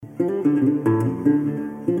Hello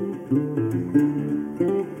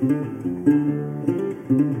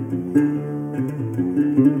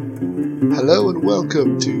and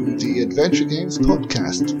welcome to the Adventure Games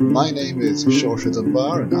podcast. My name is Shorter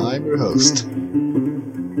Dunbar and I'm your host.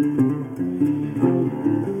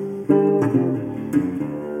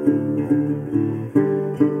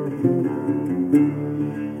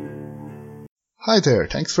 Hi there,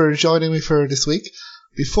 thanks for joining me for this week.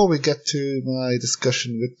 Before we get to my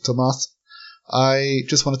discussion with Tomas, I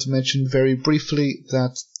just wanted to mention very briefly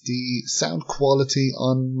that the sound quality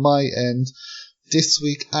on my end this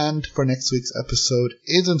week and for next week's episode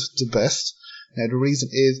isn't the best. Now the reason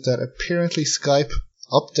is that apparently Skype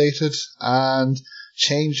updated and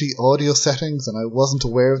changed the audio settings, and I wasn't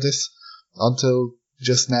aware of this until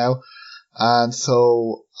just now. And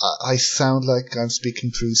so I sound like I'm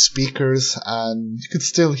speaking through speakers, and you can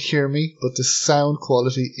still hear me, but the sound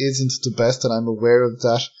quality isn't the best, and I'm aware of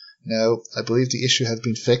that now. I believe the issue has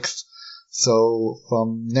been fixed, so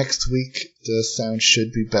from next week the sound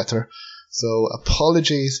should be better. So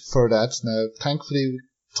apologies for that. Now, thankfully,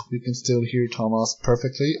 we can still hear Thomas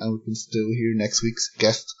perfectly, and we can still hear next week's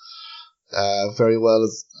guest very well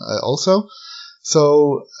also.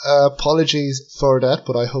 So apologies for that,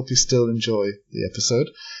 but I hope you still enjoy the episode.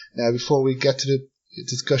 Now, before we get to the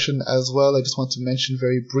discussion as well, I just want to mention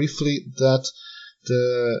very briefly that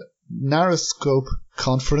the Narrowscope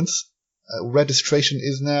conference registration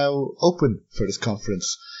is now open for this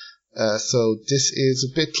conference. So this is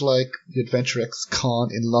a bit like the Adventure X Con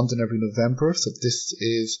in London every November. So this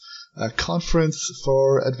is a conference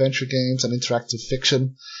for adventure games and interactive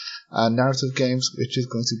fiction and narrative games, which is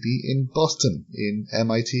going to be in Boston, in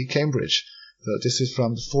MIT Cambridge. So this is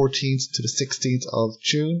from the 14th to the 16th of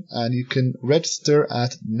June, and you can register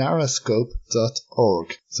at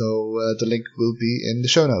narrowscope.org. So the link will be in the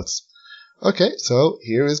show notes. Okay, so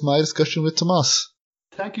here is my discussion with Tomas.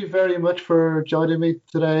 Thank you very much for joining me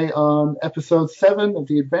today on episode 7 of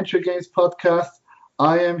the Adventure Games podcast.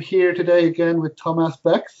 I am here today again with Thomas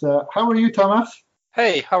Becks. How are you, Thomas?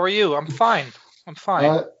 Hey, how are you? I'm fine.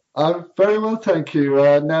 I'm very well, thank you.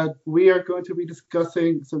 Now, we are going to be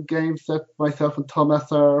discussing some games that myself and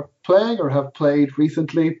Thomas are playing or have played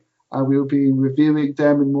recently, and we'll be reviewing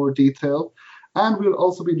them in more detail. And we'll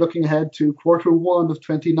also be looking ahead to Q1 of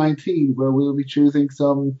 2019, where we'll be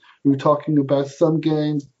we're talking about some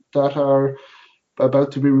games that are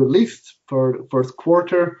about to be released for the first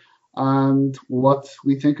quarter and what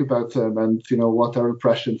we think about them and, what our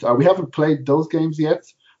impressions are. We haven't played those games yet,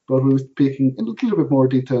 but we'll be speaking in a little bit more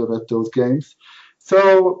detail about those games.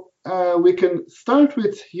 So we can start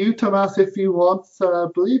with you, Thomas, if you want. I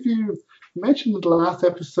believe you mentioned in the last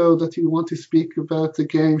episode that you want to speak about the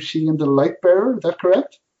game She and the Lightbearer. Is that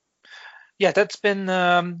correct? Yeah, that's been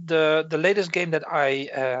the latest game that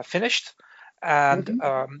I finished. And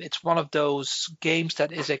it's one of those games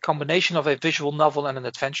that is a combination of a visual novel and an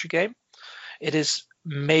adventure game. It is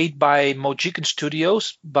made by Mojiken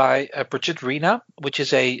Studios by Brigitte Rina, which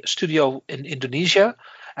is a studio in Indonesia.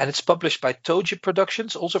 And it's published by Toji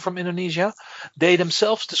Productions, also from Indonesia. They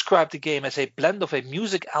themselves describe the game as a blend of a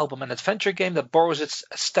music album and adventure game that borrows its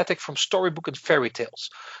aesthetic from storybook and fairy tales.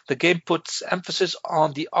 The game puts emphasis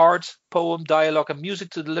on the art, poem, dialogue, and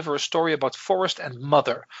music to deliver a story about forest and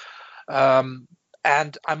mother. And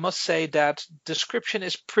I must say that description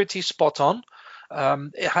is pretty spot on.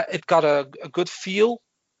 It got a good feel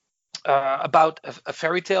about a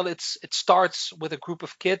fairy tale. It starts with a group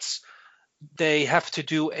of kids. They have to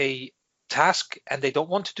do a task and they don't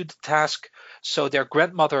want to do the task, so their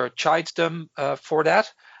grandmother chides them for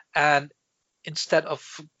that, and instead of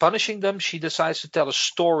punishing them, she decides to tell a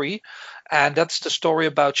story, and that's the story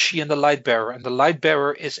about She and the Lightbearer. And the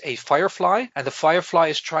Lightbearer is a firefly, and the firefly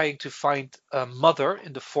is trying to find a mother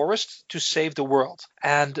in the forest to save the world.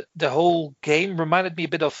 And the whole game reminded me a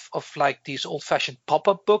bit of like these old-fashioned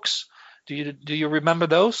pop-up books. Do you remember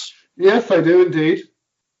those? Yes, I do indeed.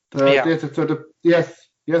 Yeah.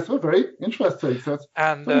 Yes, well, very interesting. So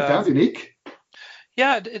sounds unique.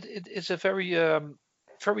 Yeah, it is a very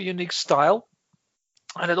very unique style,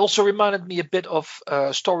 and it also reminded me a bit of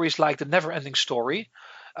stories like The Never-Ending Story,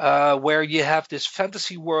 where you have this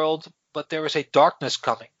fantasy world, but there is a darkness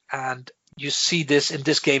coming, and you see this in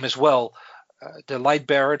this game as well. The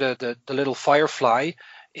Lightbearer, the little firefly,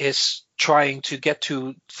 is trying to get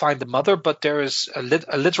to find the mother, but there is a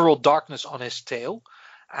literal darkness on his tail.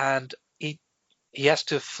 And he has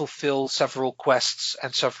to fulfill several quests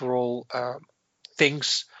and several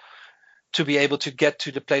things to be able to get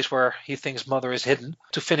to the place where he thinks mother is hidden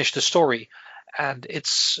to finish the story. and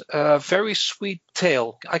it's a very sweet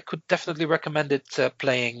tale. I could definitely recommend it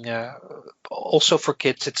playing also for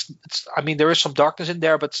kids. I mean, there is some darkness in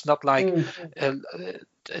there, but it's not like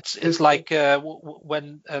it's like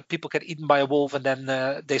when people get eaten by a wolf and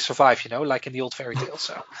then they survive, like in the old fairy tales.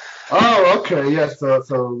 So. Oh, okay, yes.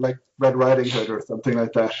 So like Red Riding Hood or something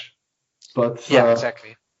like that. But yeah,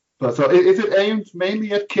 exactly. But so is it aimed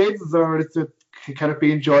mainly at kids, or is it can it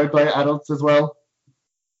be enjoyed by adults as well?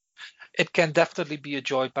 It can definitely be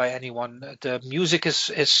enjoyed by anyone. The music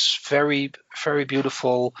is very, very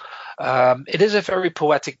beautiful. It is a very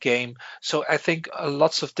poetic game, so I think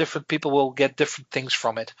lots of different people will get different things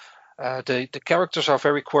from it. The characters are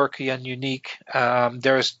very quirky and unique. I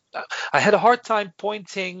had a hard time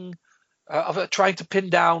trying to pin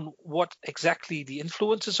down what exactly the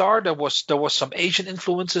influences are. There was some Asian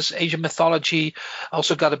influences, Asian mythology. I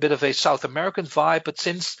also got a bit of a South American vibe, but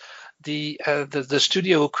since the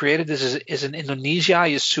studio who created this is in Indonesia, I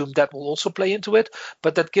assume that will also play into it,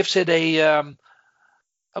 but that gives it a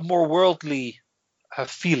more worldly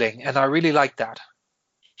feeling, and I really like that.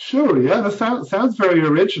 Sure, yeah, that sounds very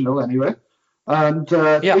original anyway, and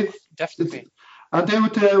yeah, definitely. And then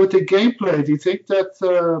with the gameplay, do you think that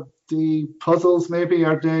the puzzles maybe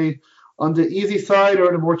are they on the easy side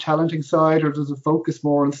or the more challenging side, or does it focus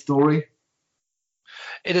more on story?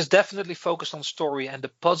 It is definitely focused on story, and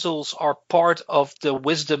the puzzles are part of the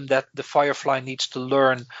wisdom that the Firefly needs to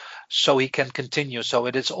learn so he can continue. So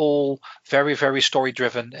it is all very, very story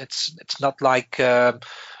driven. It's not like it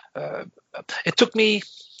took me,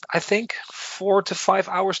 I think, 4 to 5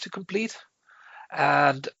 hours to complete,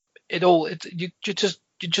 and you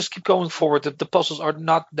just keep going forward. The puzzles are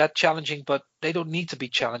not that challenging, but they don't need to be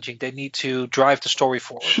challenging. They need to drive the story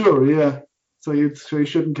forward. Sure, yeah. So you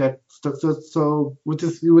shouldn't get stuck. So would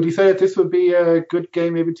you say that this would be a good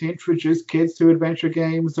game maybe to introduce kids to adventure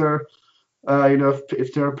games, or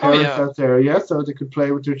if there are parents out there, so they could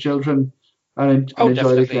play with their children and enjoy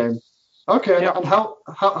definitely. the game. Okay, and how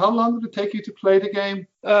long did it take you to play the game?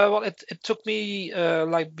 Well, it took me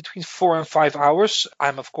like between 4 and 5 hours.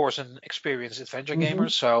 I'm of course an experienced adventure gamer,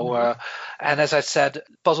 so and as I said,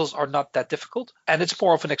 puzzles are not that difficult, and it's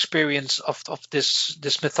more of an experience of this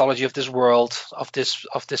mythology, of this world, of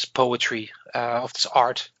this poetry, of this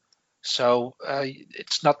art. So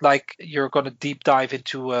it's not like you're going to deep dive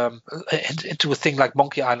into a thing like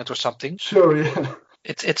Monkey Island or something. Sure, yeah.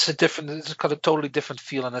 It's got a totally different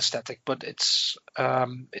feel and aesthetic, but it's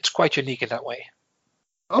quite unique in that way.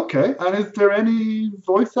 Okay, and is there any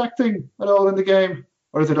voice acting at all in the game,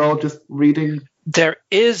 or is it all just reading? There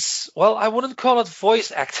is. Well, I wouldn't call it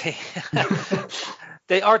voice acting.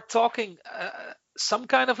 They are talking some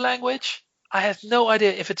kind of language. I have no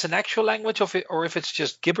idea if it's an actual language or if it's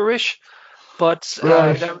just gibberish. But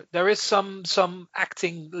there is some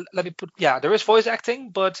acting. There is voice acting,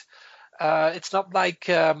 but it's not like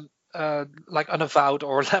Unavowed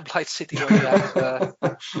or Lamplight City where you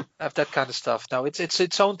have that kind of stuff. No, it's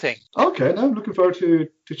its own thing. Okay, now I'm looking forward to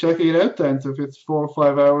checking it out then. So if it's 4 or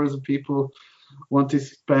 5 hours and people want to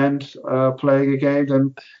spend playing a game,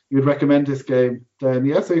 then you'd recommend this game. Then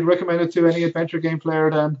so you'd recommend it to any adventure game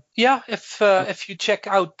player then? Yeah, if you check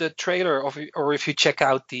out the trailer or if you check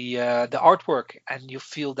out the artwork and you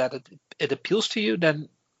feel that it appeals to you, then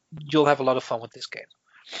you'll have a lot of fun with this game.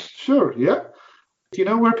 Sure, yeah. Do you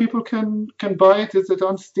know where people can buy it? Is it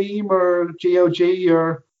on Steam or GOG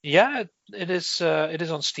or? Yeah, it is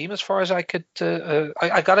on Steam as far as I could.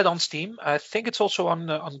 I got it on Steam. I think it's also on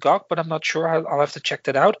GOG, but I'm not sure. I'll have to check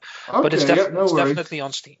that out. Okay, but it's definitely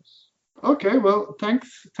on Steam. Okay, well,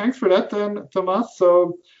 thanks for that then, Thomas.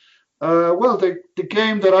 So, the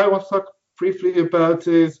game that I want to talk briefly about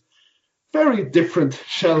is very different,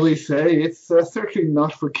 shall we say. It's certainly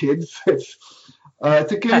not for kids. It's a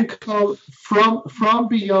game called From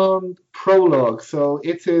Beyond Prologue. So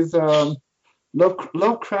it is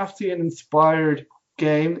Lovecraftian inspired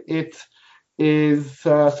game. It is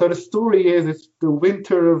so the story is it's the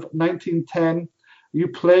winter of 1910. You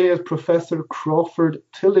play as Professor Crawford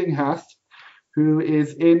Tillinghast, who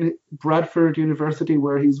is in Bradford University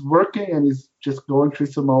where he's working, and he's just going through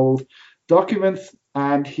some old documents,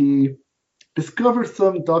 and he discovers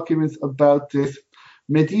some documents about this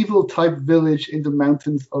medieval type village in the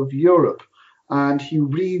mountains of Europe. And he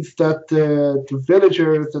reads that the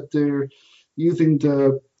villagers, that they're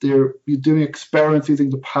doing experiments using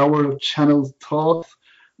the power of channeled thought,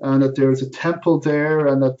 and that there's a temple there,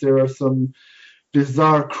 and that there are some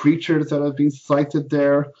bizarre creatures that have been sighted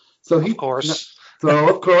there. So of course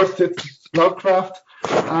it's Lovecraft,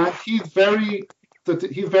 and he's very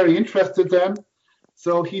interested then.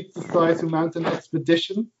 So he decides to mount an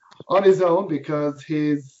expedition on his own because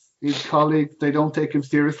his his colleagues, they don't take him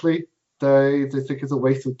seriously. They think it's a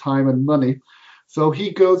waste of time and money. So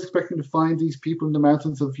he goes expecting to find these people in the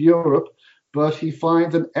mountains of Europe, but he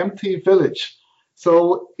finds an empty village.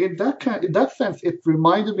 So in that sense, it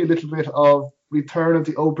reminded me a little bit of Return of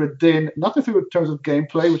the Obra Dinn, not necessarily in terms of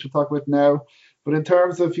gameplay, which we'll talk about now, but in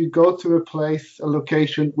terms of you go to a place, a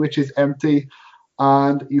location which is empty,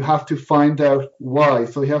 and you have to find out why.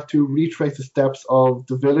 So you have to retrace the steps of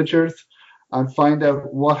the villagers and find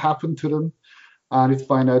out what happened to them, and it's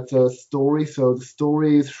find out the story. So the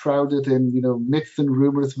story is shrouded in myths and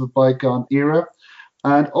rumors of a bygone era,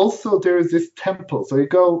 and also there is this temple. So you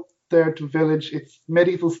go there to village. It's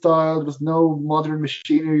medieval style. There's no modern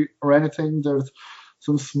machinery or anything. There's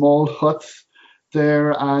some small huts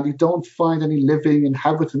there, and you don't find any living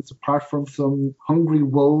inhabitants apart from some hungry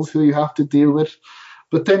wolves who you have to deal with.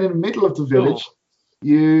 But then in the middle of the village,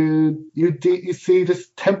 you see this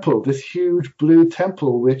temple, this huge blue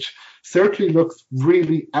temple, which certainly looks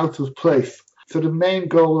really out of place. So the main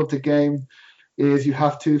goal of the game is you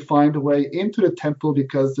have to find a way into the temple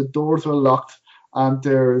because the doors are locked and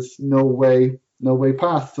there's no way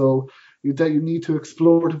past. So you need to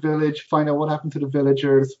explore the village, find out what happened to the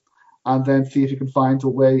villagers, and then see if you can find a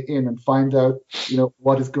way in and find out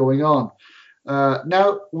what is going on.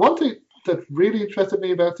 Now, one thing that really interested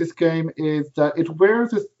me about this game is that it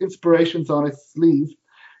wears its inspirations on its sleeve.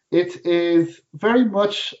 It is very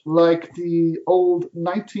much like the old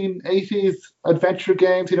 1980s adventure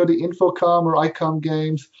games, the Infocom or ICOM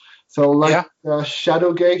games. So like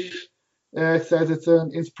Shadowgate says it's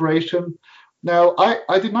an inspiration. Now,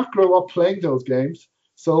 I did not grow up playing those games,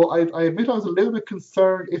 so I admit I was a little bit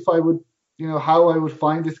concerned if I would, how I would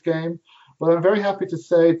find this game. But I'm very happy to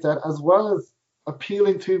say that as well as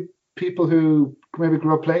appealing to people who maybe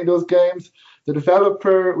grew up playing those games, the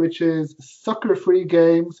developer, which is Sucker Free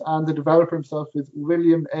Games, and the developer himself is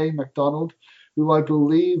William A. McDonald, who I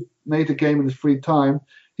believe made the game in his free time.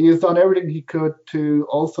 He has done everything he could to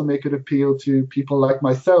also make it appeal to people like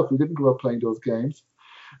myself who didn't grow up playing those games.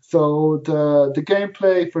 So the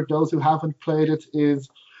gameplay, for those who haven't played it,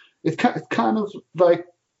 it's kind of like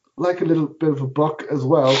a little bit of a book as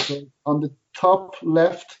well. So on the top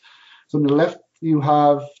left, so on the left you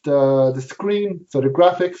have the screen, so the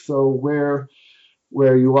graphics, so where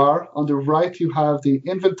you are. On the right you have the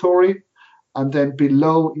inventory, and then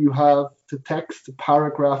below you have the text, the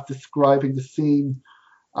paragraph describing the scene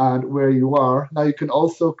and where you are. Now you can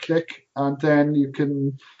also click, and then you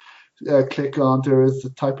can click on, there is a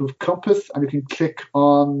type of compass, and you can click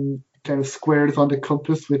on kind of squares on the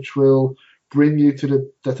compass, which will bring you to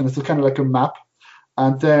the destination. So kind of like a map.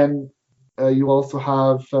 And then you also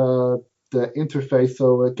have the interface.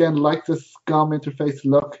 So again, like the SCOM interface,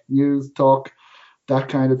 look, use, talk, that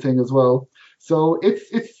kind of thing as well. So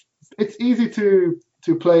it's easy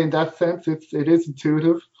to play in that sense. It is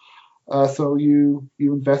intuitive. So you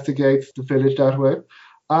investigate the village that way,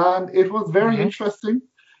 and it was very interesting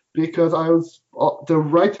because the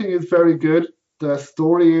writing is very good. The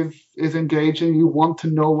story is engaging. You want to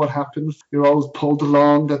know what happens. You're always pulled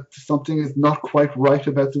along that something is not quite right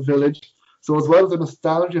about the village. So as well as a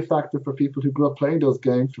nostalgia factor for people who grew up playing those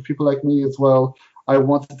games, for people like me as well, I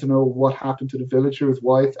wanted to know what happened to the villagers,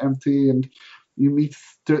 why it's empty, and you meet.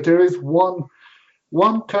 There is one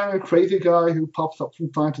kind of crazy guy who pops up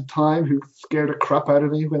from time to time who scared the crap out of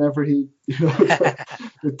me whenever he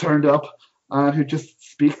turned up, and who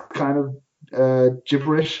just speaks kind of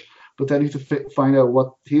gibberish. But then you have to find out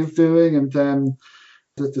what he's doing, and then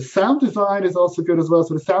the sound design is also good as well.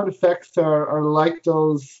 So the sound effects are like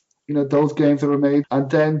those games that were made, and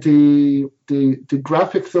then the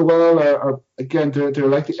graphics as well are again they're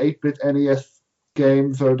like the 8-bit NES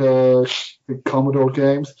games or the Commodore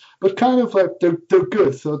games, but kind of like they're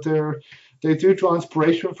good. So they do draw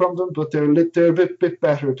inspiration from them, but they're a bit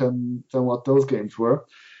better than what those games were.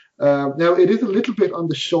 Now it is a little bit on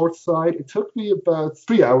the short side. It took me about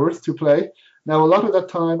 3 hours to play. Now a lot of that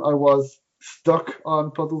time I was stuck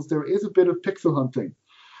on puzzles. There is a bit of pixel hunting.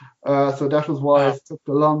 So that was why it took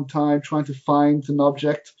a long time trying to find an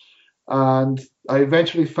object, and I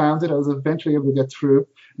eventually found it. I was eventually able to get through.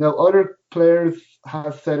 Now, other players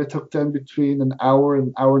have said it took them between an hour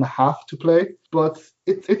and hour and a half to play, but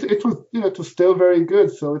it was it was still very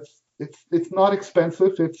good. So it's not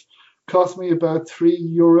expensive. It cost me about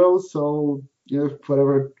 €3, so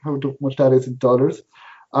whatever how much that is in dollars,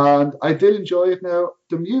 and I did enjoy it. Now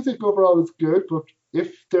the music overall is good, but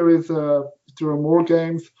if there are more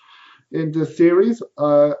games in the series,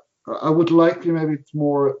 I would like maybe it's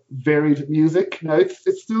more varied music. Now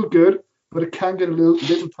it's still good, but it can get a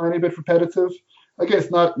little tiny bit repetitive. I guess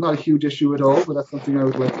not a huge issue at all, but that's something I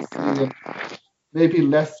would like to see. And maybe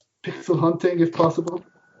less pixel hunting if possible.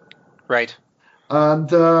 Right. And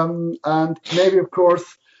maybe, of course,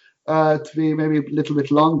 to be maybe a little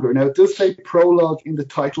bit longer. Now, it does say prologue in the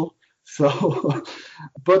title, so,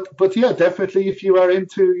 but yeah, definitely if you are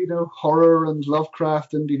into horror and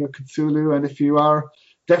Lovecraft and Cthulhu, and if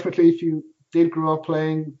you did grow up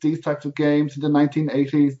playing these types of games in the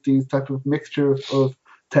 1980s, these type of mixture of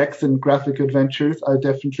text and graphic adventures, I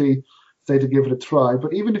definitely say to give it a try.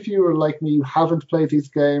 But even if you are like me, you haven't played these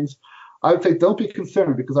games, I would say don't be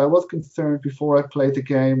concerned, because I was concerned before I played the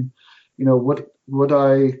game. Would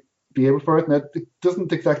I be able for it? Now, it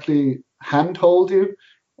doesn't exactly handhold you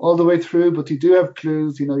all the way through, but you do have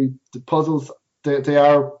clues. The puzzles, they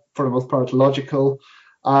are for the most part logical.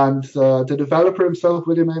 And the developer himself,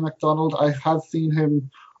 William A. McDonald, I have seen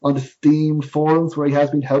him on the Steam forums where he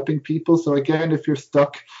has been helping people. So again, if you're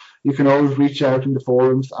stuck, you can always reach out in the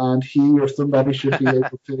forums, and he or somebody should be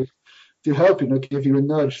able to help, give you a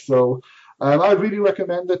nudge. So I really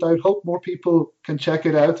recommend it. I hope more people can check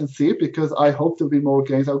it out and see it, because I hope there'll be more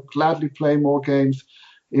games. I'll gladly play more games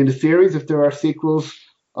in the series. If there are sequels,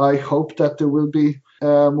 I hope that there will be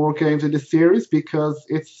more games in the series, because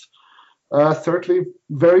it's certainly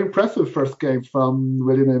very impressive first game from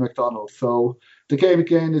William A. McDonald. So the game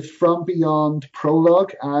again is From Beyond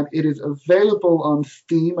Prologue, and it is available on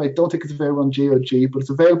Steam. I don't think it's available on GOG, but it's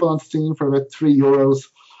available on Steam for about €3.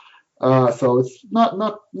 So it's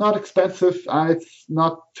not expensive, and it's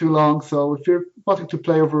not too long. So if you're wanting to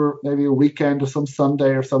play over maybe a weekend or some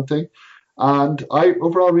Sunday or something, and I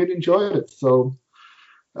overall really enjoyed it. So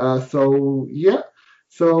yeah.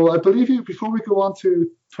 So I believe before we go on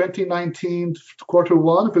to 2019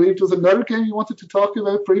 Q1, I believe there was another game you wanted to talk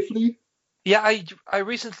about briefly. Yeah, I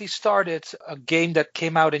recently started a game that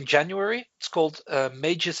came out in January. It's called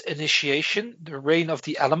Mage's Initiation: The Reign of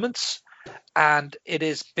the Elements. And it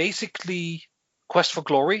is basically Quest for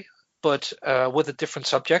Glory, but with a different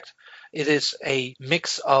subject. It is a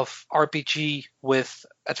mix of RPG with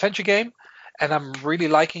adventure game, and I'm really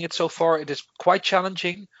liking it so far. It is quite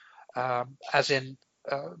challenging, as in,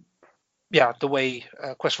 the way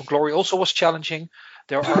Quest for Glory also was challenging.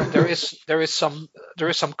 There is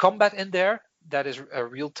some combat in there that is a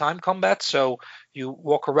real-time combat. So you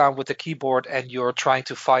walk around with the keyboard and you're trying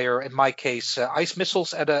to fire, in my case, ice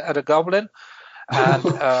missiles at a goblin, and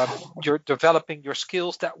you're developing your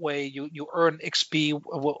skills that way. You earn XP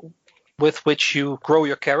with which you grow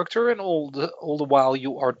your character, and all the while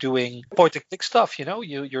you are doing point and click stuff.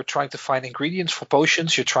 You're trying to find ingredients for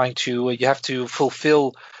potions. You have to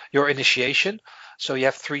fulfill your initiation. So you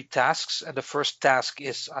have 3 tasks, and the first task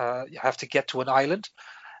is you have to get to an island.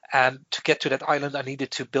 And to get to that island, I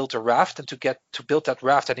needed to build a raft, and to build that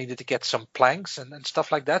raft, I needed to get some planks and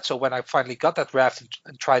stuff like that. So when I finally got that raft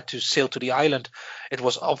and tried to sail to the island, it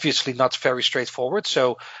was obviously not very straightforward.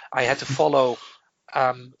 So I had to follow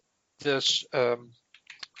this. I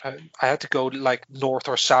had to go like north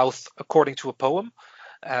or south according to a poem.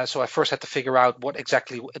 So I first had to figure out what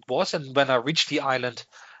exactly it was, and when I reached the island,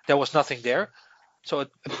 there was nothing there. So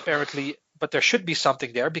apparently. But there should be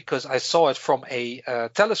something there, because I saw it from a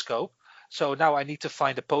telescope. So now I need to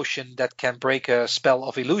find a potion that can break a spell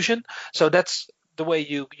of illusion. So that's the way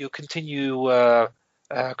you continue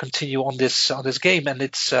on this game, and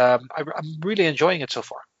it's I'm really enjoying it so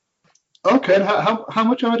far. Okay, and how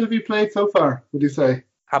much of it have you played so far, would you say?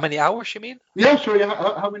 How many hours, you mean? Yeah, sure. Yeah.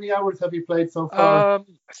 How many hours have you played so far?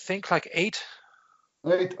 I think like 8.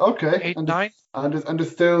 8. Okay. 8, 9. And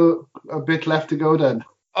there's still a bit left to go then.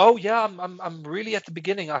 Oh yeah, I'm really at the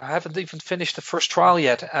beginning. I haven't even finished the first trial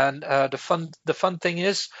yet, and the fun thing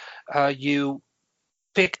is, you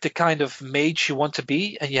pick the kind of mage you want to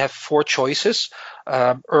be, and you have 4 choices: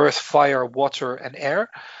 earth, fire, water, and air.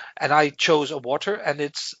 And I chose a water, and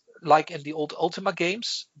it's like in the old Ultima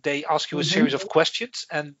games. They ask you a series of questions,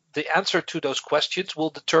 and the answer to those questions will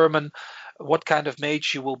determine what kind of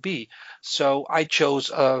mage you will be. So I chose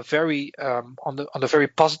a very on the very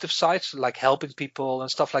positive side, like helping people and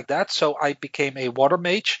stuff like that. So I became a water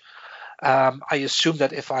mage. I assume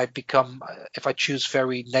that if I choose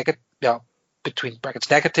very negative, between brackets,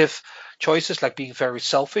 negative choices, like being very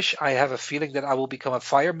selfish, I have a feeling that I will become a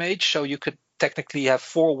fire mage. So you could technically have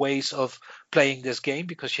 4 ways of playing this game,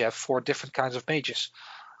 because you have 4 different kinds of mages.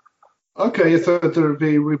 Okay, so there'll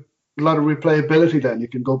be a lot of replayability then. You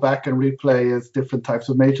can go back and replay as different types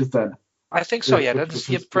of mages then. I think so, yeah. That's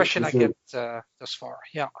the impression I get thus far,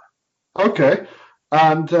 yeah. Okay.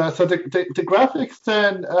 And so the graphics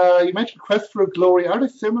then, you mentioned Quest for Glory. Are they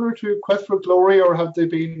similar to Quest for Glory, or have they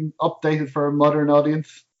been updated for a modern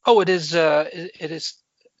audience? Oh, it is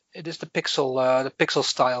the pixel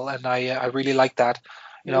style, and I really like that.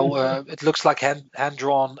 It looks like hand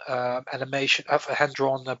drawn animation, hand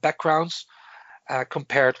drawn backgrounds,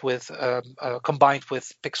 combined with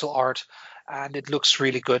pixel art, and it looks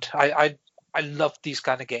really good. I love these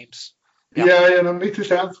kind of games. Yeah, me too.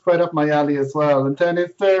 Sounds quite up my alley as well. And then,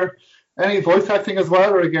 is there any voice acting as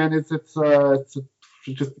well, or again, it's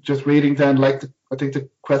just reading? Then, like I think the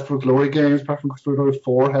Quest for Glory games, apart from Quest for Glory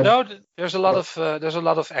 4, had. No, there's a lot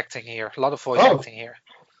of acting here, a lot of voice acting here.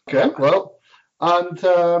 Okay, well, and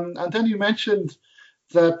then you mentioned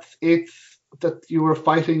that you were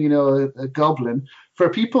fighting, a goblin. For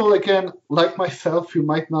people again like myself who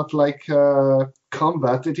might not like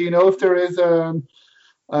combat, do you know if there is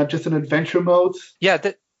just an adventure mode? Yeah,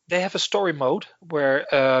 they have a story mode where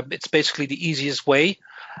it's basically the easiest way,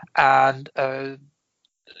 and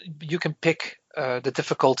you can pick the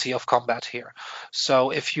difficulty of combat here. So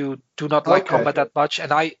if you do not like combat that much,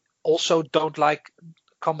 and I also don't like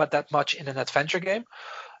combat that much in an adventure game,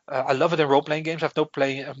 I love it in role-playing games. I have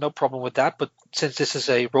no problem with that. But since this is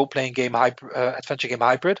a role-playing game, adventure game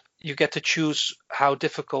hybrid, you get to choose how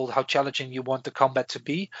difficult, how challenging you want the combat to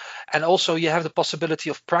be. And also you have the possibility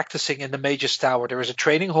of practicing in the Mage's Tower. There is a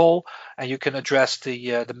training hall, and you can address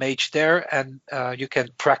the mage there, and you can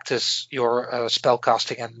practice your spell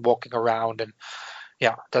casting and walking around. And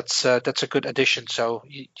yeah, that's a good addition. So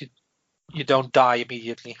you don't die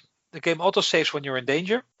immediately. The game autosaves when you're in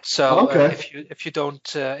danger. So if you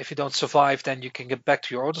don't survive, then you can get back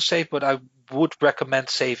to your autosave. But I would recommend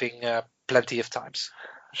saving plenty of times.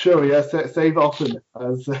 Sure, yes, save often,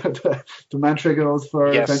 as the mantra goes for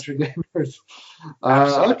adventure gamers.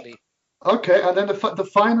 Absolutely. Okay, and then the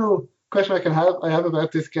final question I have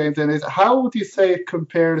about this game then is, how would you say it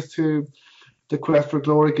compares to the Quest for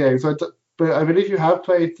Glory games? But I believe you have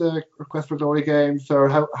played the Quest for Glory games, or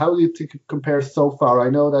how do you think it compares so far? I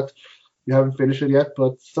know that you haven't finished it yet,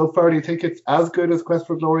 but so far, do you think it's as good as Quest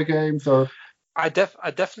for Glory games? Or I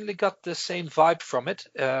definitely got the same vibe from it.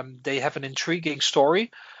 They have an intriguing story,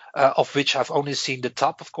 of which I've only seen the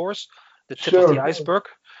top, of course, the tip of the iceberg.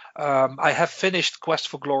 I have finished Quest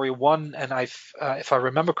for Glory 1, and if I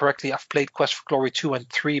remember correctly, I've played Quest for Glory 2 and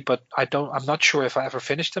 3, but I'm not sure if I ever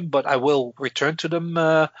finished them, but I will return to them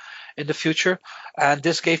in the future. And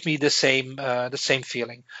this gave me the same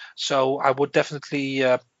feeling. So I would definitely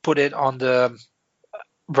put it on the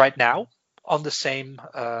right now on the same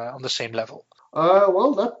level.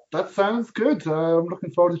 Well, that sounds good. I'm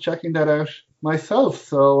looking forward to checking that out myself.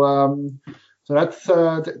 So that's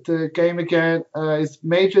the game again is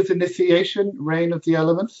Mage's Initiation, Reign of the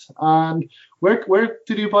Elements. And where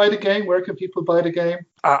did you buy the game? Where can people buy the game?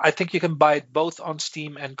 I think you can buy it both on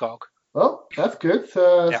Steam and GOG. Oh, that's good.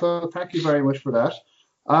 So thank you very much for that.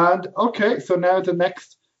 And okay, so now the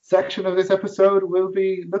next section of this episode will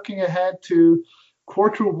be looking ahead to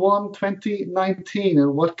Q1 2019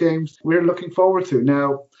 and what games we're looking forward to.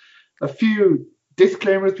 Now, a few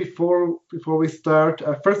disclaimers before we start.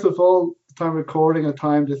 First of all, the time recording and the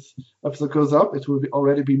time this episode goes up, it will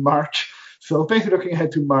already be March. So basically looking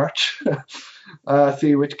ahead to March,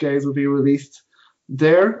 see which games will be released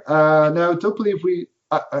there. Now, don't believe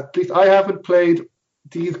at least I haven't played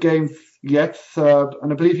these games yet,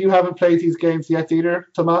 and I believe you haven't played these games yet either,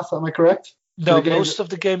 Tomas, am I correct? No, most of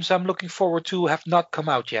the games I'm looking forward to have not come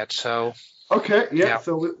out yet. So okay, yeah.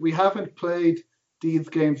 So we haven't played these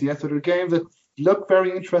games yet. So they're games that look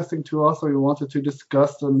very interesting to us, or we wanted to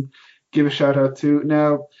discuss and give a shout out to.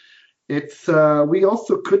 Now, it's we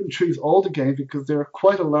also couldn't choose all the games because there are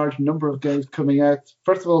quite a large number of games coming out.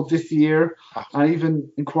 First of all, this year, and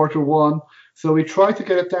even in Q1. So we tried to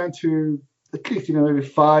get it down to at least maybe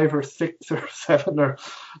 5 or 6 or 7 or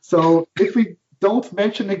so. If we don't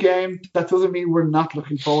mention the game, that doesn't mean we're not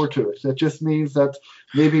looking forward to it. That just means that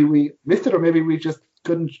maybe we missed it, or maybe we just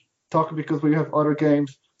couldn't talk because we have so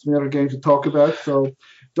many other games to talk about. So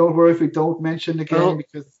don't worry if we don't mention the game,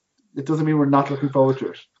 because it doesn't mean we're not looking forward to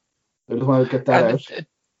it. I just want to get that out.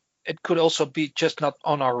 It could also be just not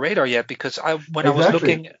on our radar yet, because when I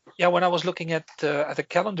was looking at the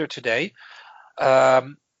calendar today,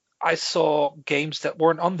 I saw games that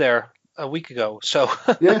weren't on there a week ago. So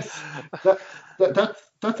yes,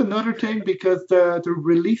 that's another thing, because the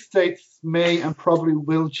release dates may and probably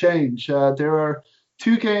will change. There are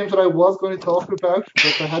 2 games that I was going to talk about,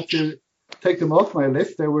 but I had to take them off my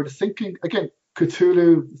list. They were the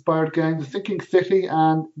Cthulhu-inspired game, The Sinking City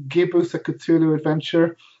and Gibbous, a Cthulhu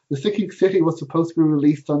adventure. The Sinking City was supposed to be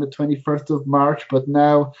released on the 21st of March, but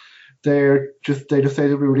now they just say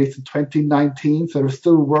they'll be released in 2019, so they're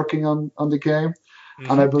still working on the game. Mm-hmm.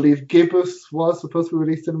 And I believe Gibbous was supposed to be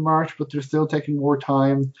released in March, but they're still taking more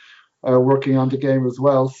time working on the game as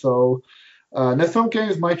well. So Now some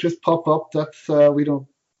games might just pop up that we don't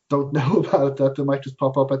know about, that they might just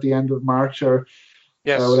pop up at the end of March or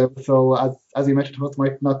Yes. whatever. So as you mentioned, it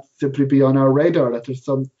might not simply be on our radar. That there's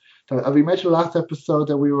some. As we mentioned last episode,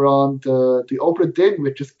 that we were on the Obra Dinn,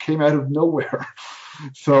 which just came out of nowhere.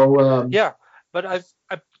 So Yeah, but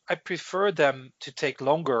I prefer them to take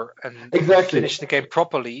longer and exactly. finish the game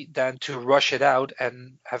properly than to rush it out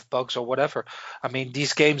and have bugs or whatever. I mean,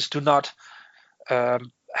 these games do not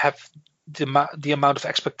have the amount of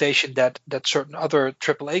expectation that certain other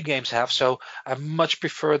AAA games have. So I much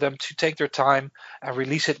prefer them to take their time and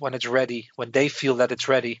release it when it's ready, when they feel that it's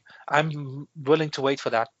ready. I'm willing to wait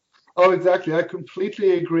for that. Oh, exactly. I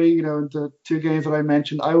completely agree. The two games that I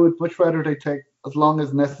mentioned, I would much rather they take as long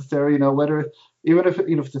as necessary. Whether even if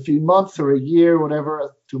if it's a few months or a year,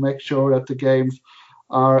 whatever, to make sure that the games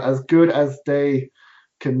are as good as they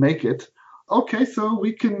can make it. Okay, so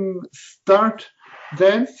we can start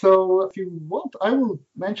then. So if you want, I will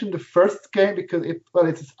mention the first game because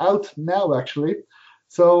it's out now actually.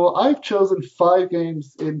 So I've chosen 5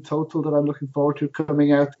 games in total that I'm looking forward to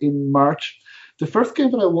coming out in March. The first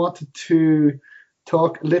game that I wanted to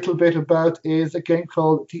talk a little bit about is a game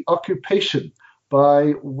called The Occupation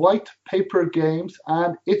by White Paper Games,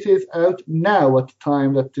 and it is out now at the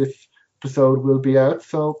time that this episode will be out.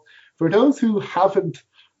 So for those who haven't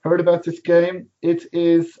heard about this game, it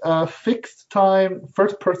is a fixed time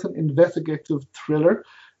first person investigative thriller.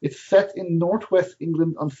 It's set in northwest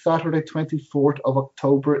England on Saturday, 24th of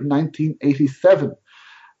October, 1987.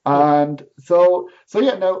 And so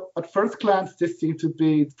yeah, now at first glance, this seemed to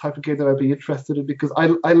be the type of game that I'd be interested in because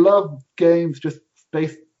I love games just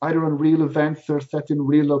based either on real events or set in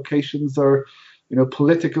real locations or,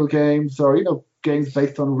 political games or, games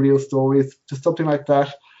based on real stories, just something like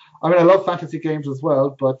that. I mean, I love fantasy games as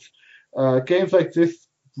well, but games like this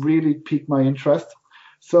really pique my interest.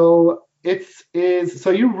 So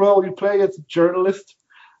you play as a journalist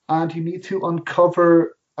and you need to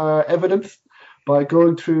uncover evidence by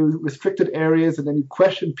going through restricted areas, and then you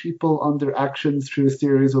question people on their actions through a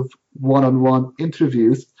series of one-on-one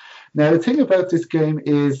interviews. Now, the thing about this game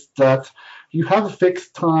is that you have a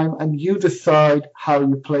fixed time and you decide how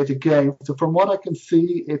you play the game. So from what I can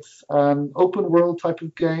see, it's an open world type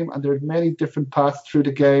of game, and there are many different paths through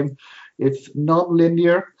the game. It's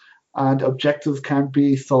non-linear, and objectives can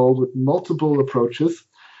be solved with multiple approaches.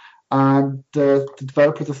 And the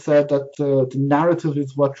developers have said that the narrative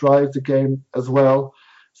is what drives the game as well.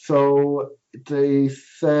 So they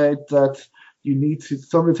said that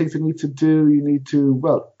some of the things you need to do, you need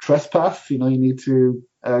to, trespass. You need to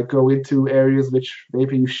go into areas which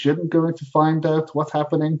maybe you shouldn't go in to find out what's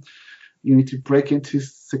happening. You need to break into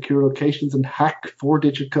secure locations and hack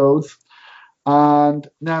 4-digit codes. And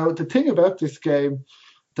now the thing about this game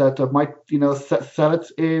that might sell it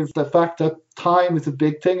is the fact that time is a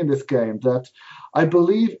big thing in this game. That I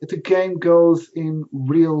believe the game goes in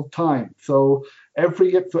real time. So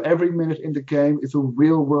every minute in the game is a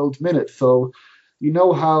real world minute. So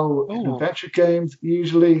how in adventure games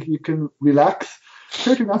usually you can relax.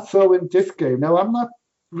 Certainly not so in this game. Now I'm not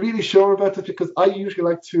really sure about this because I usually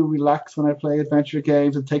like to relax when I play adventure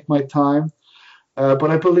games and take my time.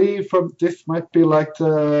 But I believe this might be like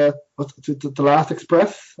the Last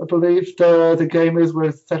Express. I believe the game is where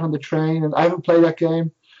it's set on the train, and I haven't played that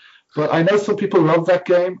game, but I know some people love that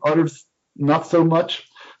game, others not so much.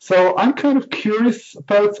 So I'm kind of curious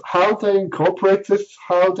about how they incorporate this,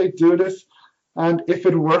 how they do this, and if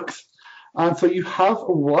it works. And so you have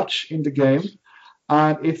a watch in the game,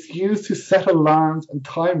 and it's used to set alarms and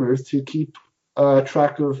timers to keep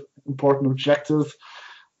track of important objectives.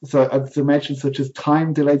 So as I mentioned, such as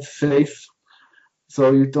time-delayed safes,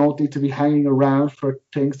 so you don't need to be hanging around for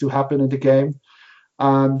things to happen in the game.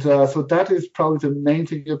 And so that is probably the main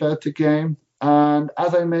thing about the game. And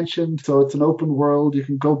as I mentioned, so it's an open world. You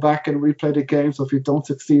can go back and replay the game. So if you don't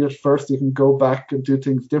succeed at first, you can go back and do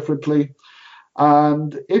things differently.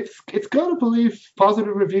 And it's got, I believe,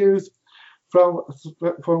 positive reviews from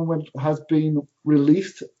when it has been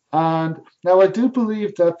released. And now I do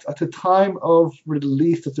believe that at the time of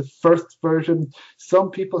release of the first version,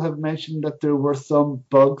 some people have mentioned that there were some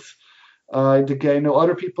bugs in the game. Now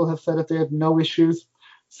other people have said that they had no issues.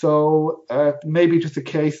 So maybe just a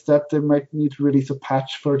case that they might need to release a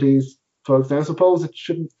patch for these bugs. Now I suppose it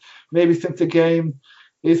shouldn't, maybe since the game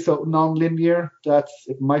is so non-linear, that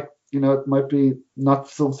it might be not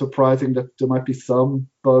so surprising that there might be some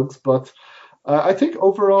bugs, but I think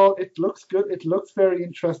overall it looks good. It looks very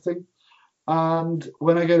interesting. And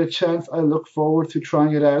when I get a chance, I look forward to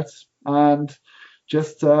trying it out. And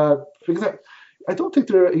just because I don't think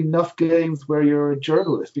there are enough games where you're a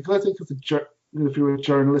journalist, because I think if you're a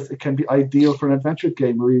journalist, it can be ideal for an adventure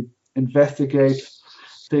game where you investigate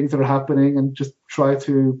things that are happening and just try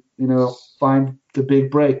to, find the big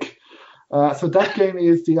break. So that game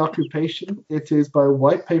is The Occupation. It is by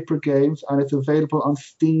White Paper Games, and it's available on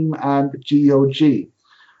Steam and GOG.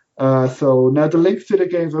 So now the links to the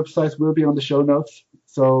game's websites will be on the show notes.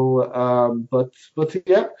 So, but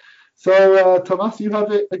yeah. So, Thomas, you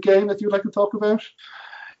have a game that you'd like to talk about?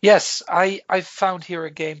 Yes, I found here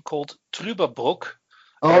a game called Trüberbrook.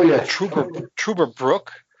 Oh, yes. Trüberbrook.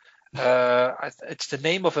 It's the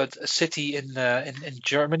name of a city in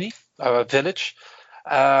Germany, a village.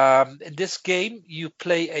 In this game, you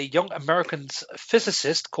play a young American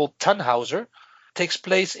physicist called Tannhauser. It takes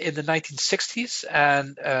place in the 1960s,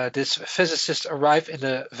 and this physicist arrived in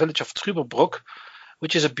the village of Trüberbrook,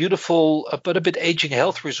 which is a beautiful but a bit aging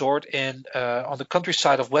health resort on the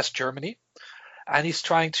countryside of West Germany. And he's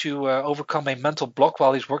trying to overcome a mental block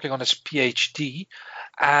while he's working on his PhD.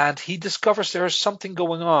 And he discovers there is something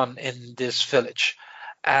going on in this village.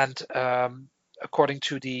 And according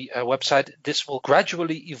to the website, this will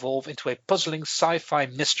gradually evolve into a puzzling sci-fi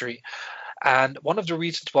mystery. And one of the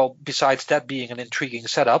reasons, well, besides that being an intriguing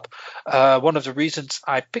setup, one of the reasons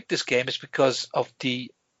I picked this game is because of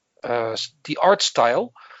the art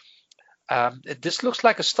style. This looks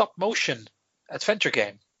like a stop motion adventure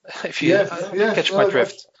game. If you catch my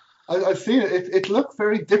drift. I've seen it. It looks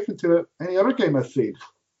very different to any other game I've seen.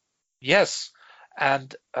 Yes,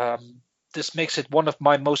 and this makes it one of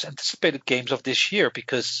my most anticipated games of this year,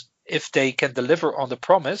 because if they can deliver on the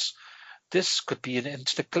promise, this could be an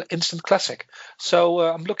instant classic. So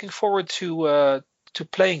I'm looking forward to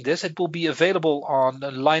playing this. It will be available on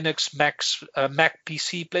Linux, Mac,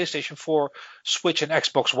 PC, PlayStation 4, Switch, and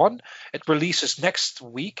Xbox One. It releases next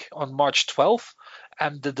week on March 12th,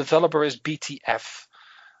 and the developer is BTF.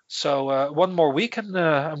 So one more week,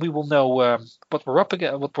 and we will know what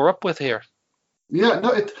we're up with here. Yeah,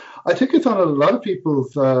 no, I think it's on a lot of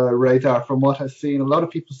people's radar. From what I've seen, a lot of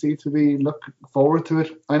people seem to be looking forward to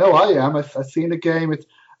it. I know I am. I've seen the game.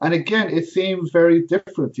 And again, it seems very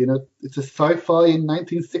different. It's a sci-fi in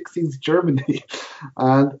 1960s Germany,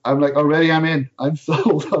 and I'm like, already I'm in. I'm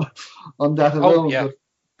sold on that alone. Oh, yeah.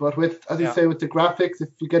 But with, as you say, with the graphics, if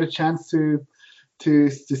you get a chance to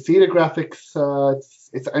see the graphics,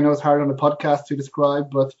 it's I know it's hard on a podcast to describe,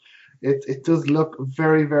 but it does look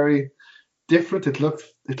very, very different. It looks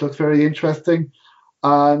very interesting,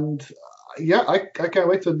 and yeah, I can't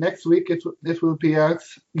wait till next week. It will be out.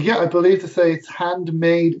 Yeah, I believe to say it's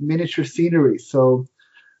handmade miniature scenery. So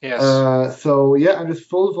yes. So yeah, and it's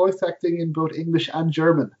full voice acting in both English and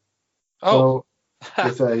German. Oh.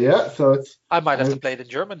 So yeah, so it's. I might have to play it in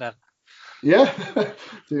German then. Yeah,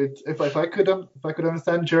 dude. If I could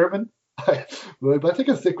understand German, I think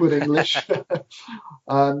I'll stick with English.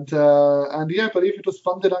 and yeah, I believe it was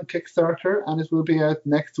funded on Kickstarter, and it will be out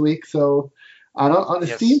next week. So. And on the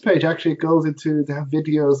Steam page, actually, it goes into, they have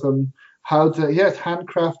videos on how it's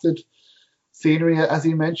handcrafted scenery, as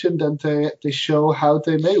you mentioned, and they show how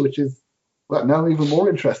they made, which is, well, now I'm even more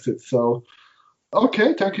interested. So,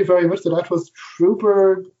 okay, thank you very much. So that was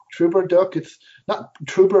Trüberbrook. It's not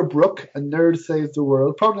Trüberbrook, a nerd saves the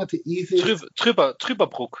world. Probably not the easiest.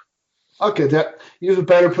 Trüberbrook. Okay, you have a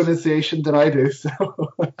better pronunciation than I do. So,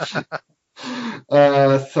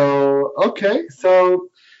 okay, so.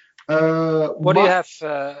 What do you have?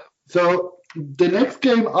 So the next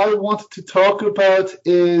game I want to talk about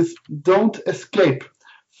is Don't Escape,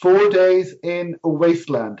 4 Days in a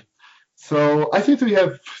Wasteland. So I think we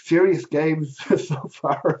have serious games so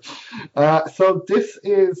far. So this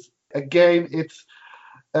is a game, it's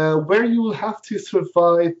where you will have to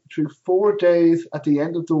survive through 4 days at the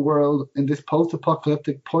end of the world in this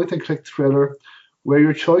post-apocalyptic point-and-click thriller where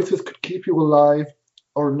your choices could keep you alive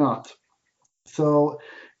or not. So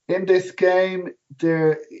in this game,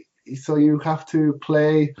 so you have to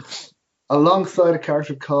play alongside a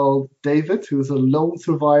character called David, who is a lone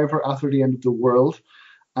survivor after the end of the world,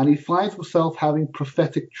 and he finds himself having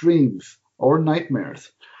prophetic dreams or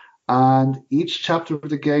nightmares. And each chapter of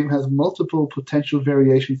the game has multiple potential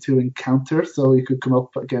variations to encounter, so you could come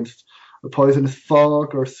up against a poisonous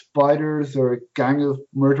fog, or spiders, or a gang of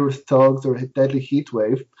murderous thugs, or a deadly heat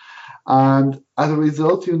wave. And as a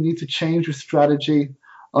result, you'll need to change your strategy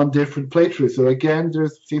on different playthroughs. So again, there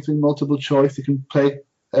seems to be multiple choice. You can play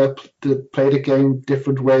the game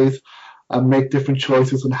different ways and make different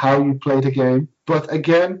choices on how you play the game. But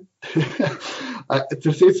again,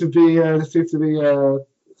 there seems to be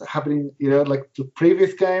happening, like the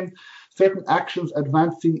previous game, certain actions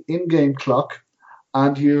advance the in-game clock,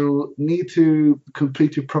 and you need to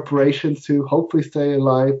complete your preparations to hopefully stay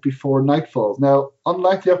alive before nightfall. Now,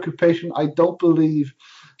 unlike the occupation, I don't believe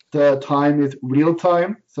the time is real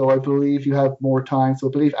time, so I believe you have more time. So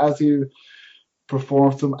I believe as you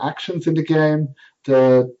perform some actions in the game,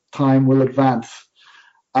 the time will advance.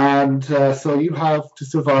 And so you have to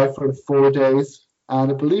survive for 4 days.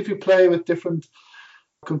 And I believe you play with different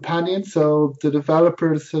companions. So the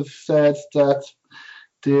developers have said that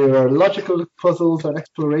there are logical puzzles and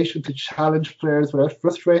exploration to challenge players without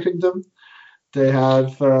frustrating them. They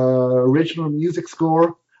have original music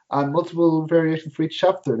score and multiple variations for each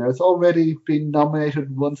chapter. Now, it's already been nominated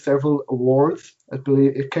and won several awards. I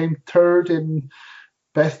believe it came third in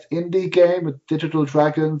Best Indie Game with Digital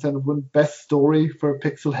Dragons and won Best Story for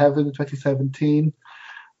Pixel Heaven in 2017.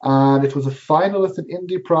 And it was a finalist in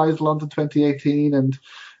Indie Prize London 2018 and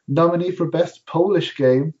nominee for Best Polish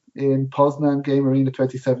Game in Poznan Game Arena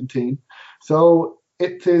 2017. So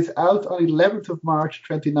it is out on 11th of March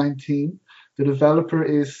 2019. The developer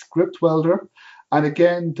is Script Welder. And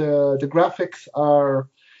again, the graphics are,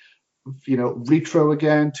 retro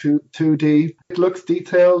again, 2D. It looks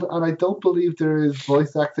detailed, and I don't believe there is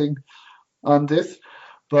voice acting on this.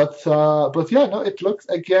 But yeah, no, it looks,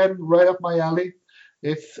 again, right up my alley.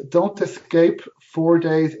 It's Don't Escape, 4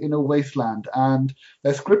 Days in a Wasteland. And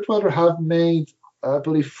Script Welder have made, I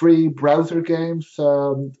believe, 3 browser games,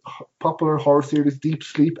 popular horror series Deep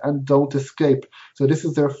Sleep and Don't Escape. So this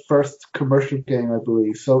is their first commercial game, I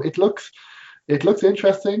believe. So it looks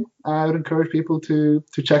interesting. I would encourage people to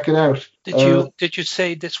check it out. Did you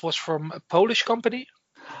say this was from a Polish company?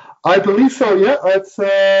 I believe so. Yeah,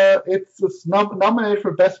 it's nominated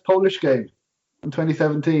for Best Polish Game in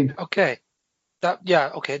 2017. Okay.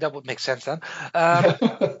 That would make sense then.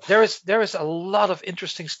 There is a lot of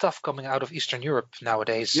interesting stuff coming out of Eastern Europe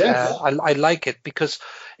nowadays. Yes. I like it because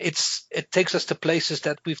it takes us to places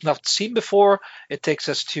that we've not seen before. It takes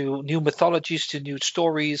us to new mythologies, to new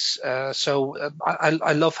stories. So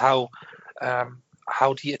I love how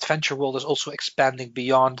the adventure world is also expanding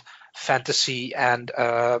beyond fantasy and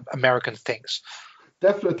American things.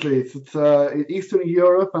 Definitely. It's in Eastern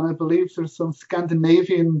Europe, and I believe there's some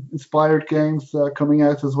Scandinavian-inspired games coming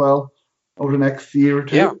out as well over the next year or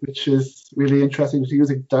two, which is really interesting,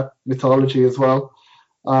 using that mythology as well.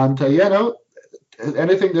 And,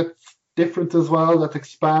 anything that's different as well, that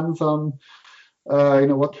expands on,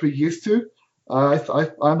 what we're used to,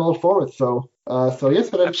 I'm all for it. So yes,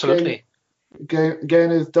 but absolutely.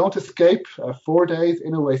 Again, is Don't Escape, 4 Days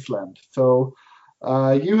in a Wasteland. So...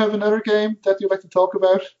 you have another game that you'd like to talk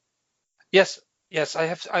about? Yes, I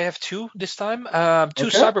have 2 this time. 2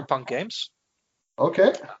 Cyberpunk games.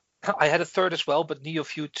 Okay. I had a third as well, but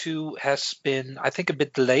Neoview 2 has been, I think, a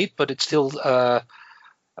bit delayed, but it's still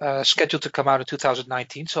scheduled to come out in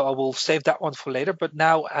 2019. So I will save that one for later. But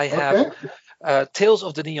now I have Tales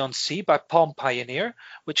of the Neon Sea by Palm Pioneer,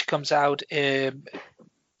 which comes out in.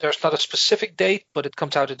 There's not a specific date, but it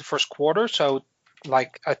comes out in the first quarter. So.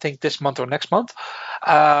 Like I think this month or next month,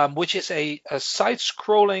 which is a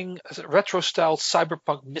side-scrolling retro-style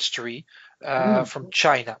cyberpunk mystery from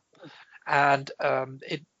China, and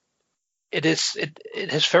it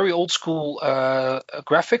has very old-school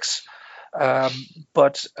graphics,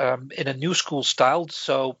 but in a new school style.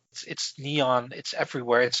 So it's neon, it's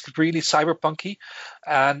everywhere. It's really cyberpunky,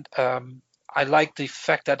 and I like the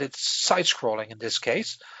fact that it's side-scrolling in this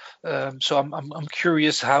case. So I'm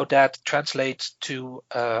curious how that translates to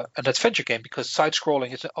an adventure game, because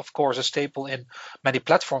side-scrolling is of course a staple in many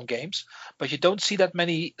platform games, but you don't see that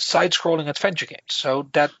many side-scrolling adventure games. So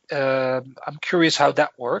that I'm curious how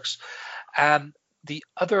that works. And the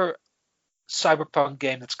other cyberpunk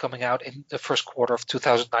game that's coming out in the first quarter of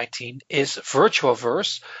 2019 is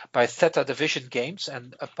Virtuaverse by Theta Division Games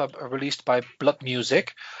and released by Blood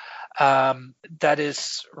Music. That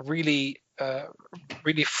is really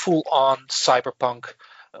full-on cyberpunk,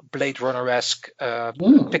 Blade Runner-esque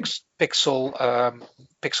pixel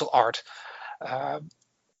art,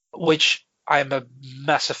 which I'm a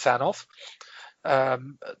massive fan of.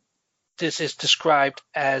 This is described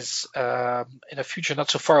as in a future not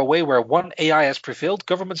so far away where one AI has prevailed,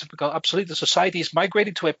 governments have become obsolete, and society is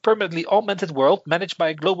migrating to a permanently augmented world managed by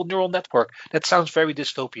a global neural network. That sounds very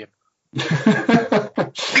dystopian. It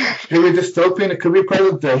could be dystopian, it could be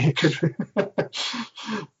present day, it could be.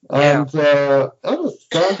 And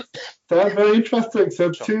sounds very interesting.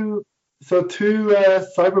 So two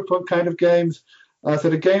cyberpunk kind of games. So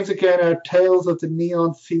the games again are Tales of the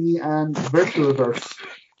Neon Sea and Virtuaverse.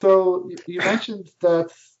 So you mentioned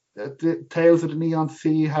that the Tales of the Neon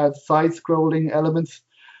Sea had side-scrolling elements.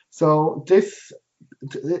 So this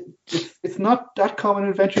it's not that common in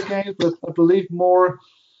adventure games, but I believe more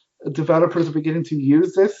developers are beginning to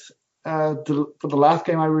use this. For the last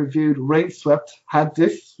game I reviewed, Rainswept had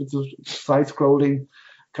this, which is a side-scrolling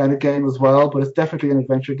kind of game as well, but it's definitely an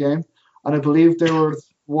adventure game. And I believe there were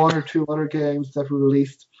one or two other games that were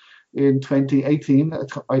released in 2018.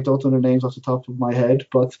 I don't know the names off the top of my head,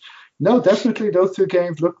 but no, definitely those two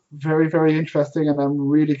games look very, very interesting, and I'm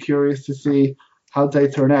really curious to see how they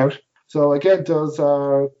turn out. So again, those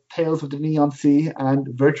are Tales of the Neon Sea and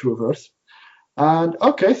Virtuaverse. And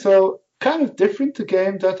okay, so kind of different. The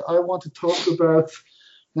game that I want to talk about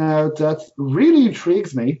now that really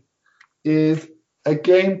intrigues me is a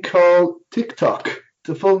game called TikTok.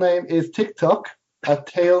 The full name is TikTok, A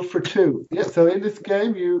Tale for Two. Yeah, so in this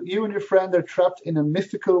game, you and your friend are trapped in a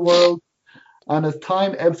mystical world, and as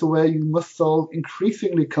time ebbs away, you must solve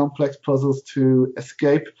increasingly complex puzzles to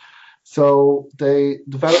escape. So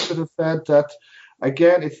developers have said that,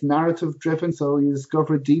 again, it's narrative driven, so you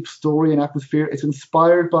discover a deep story and atmosphere. It's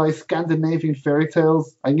inspired by Scandinavian fairy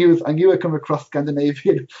tales. I knew I'd come across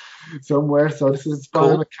Scandinavian somewhere, so this is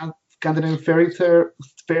inspired by Scandinavian fairy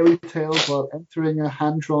tales. While entering a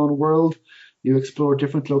hand-drawn world, you explore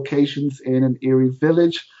different locations in an eerie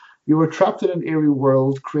village. You are trapped in an eerie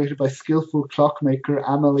world created by skillful clockmaker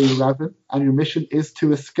Amelie Ravin, and your mission is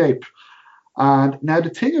to escape. And now the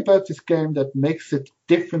thing about this game that makes it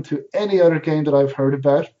different to any other game that I've heard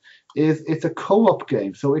about is it's a co-op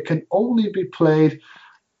game. So it can only be played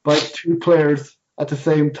by two players at the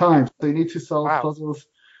same time. So you need to solve puzzles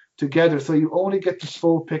together. So you only get the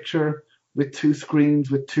full picture with two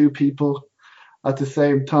screens, with two people at the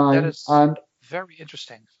same time. That is very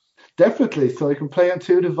interesting. Definitely. So you can play on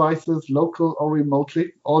two devices, local or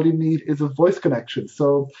remotely. All you need is a voice connection.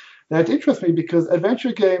 So that interests me because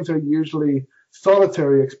adventure games are usually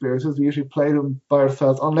solitary experiences. We usually play them by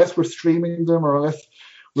ourselves, unless we're streaming them or unless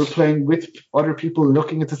we're playing with other people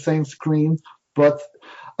looking at the same screen. But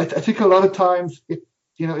I think a lot of times it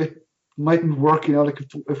mightn't work. Like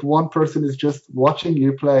if one person is just watching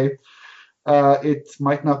you play, it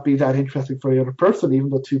might not be that interesting for the other person, even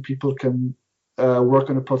though two people can work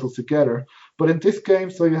on a puzzle together. But in this game,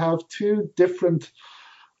 so you have two different.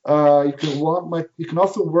 You can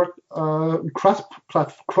also work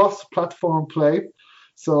cross-platform play.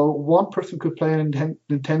 So one person could play on a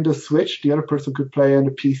Nintendo Switch, the other person could play on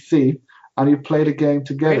a PC, and you play the game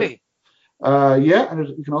together. Really? And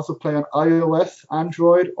you can also play on iOS,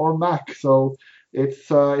 Android, or Mac. So it's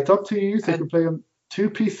up to you. So you can play on two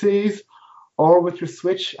PCs or with your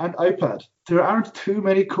Switch and iPad. There aren't too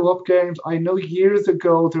many co-op games. I know years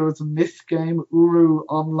ago there was a Myst game, Uru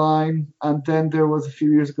Online, and then there was a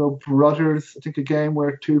few years ago Brothers, I think a game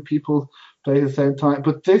where two people play at the same time.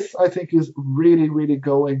 But this, I think, is really, really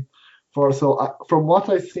going for. So from what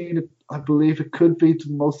I've seen, I believe it could be the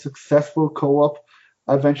most successful co-op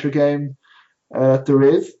adventure game there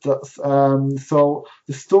is. So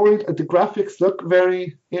the story, the graphics look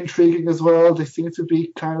very intriguing as well. They seem to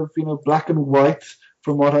be kind of black and white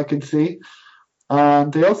from what I can see.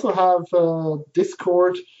 And they also have a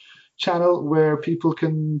Discord channel where people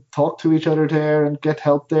can talk to each other there and get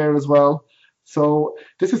help there as well. So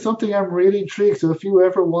this is something I'm really intrigued. So if you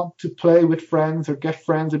ever want to play with friends or get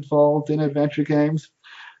friends involved in adventure games,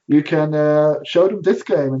 you can show them this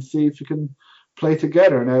game and see if you can play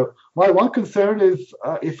together. Now, my one concern is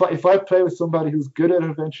if I play with somebody who's good at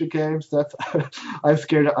adventure games, that I'm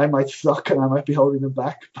scared that I might suck and I might be holding them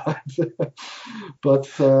back. But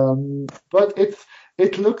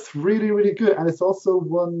it looks really, really good, and it's also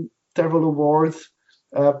won several awards.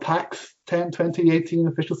 PAX 10 2018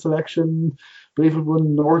 official selection. I believe it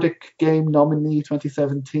won Nordic Game Nominee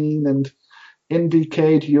 2017 and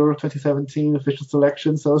Indiecade Euro 2017 official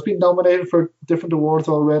selection. So it's been nominated for different awards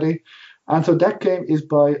already. And so that game is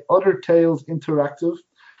by Other Tales Interactive,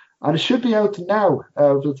 and it should be out now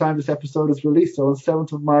by the time this episode is released, so on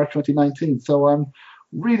 7th of March 2019. So I'm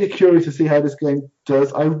really curious to see how this game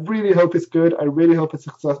does. I really hope it's good. I really hope it's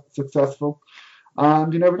successful.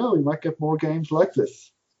 And you never know, we might get more games like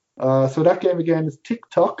this. So that game again is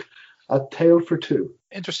TikTok, A Tale for Two.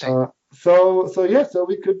 Interesting. So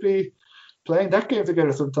we could be playing that game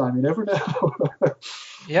together sometime. You never know.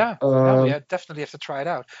 Yeah, definitely have to try it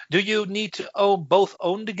out. Do you need to both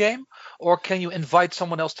own the game, or can you invite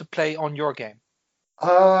someone else to play on your game?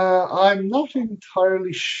 I'm not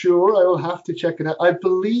entirely sure. I will have to check it out. I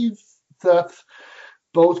believe that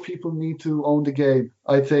both people need to own the game,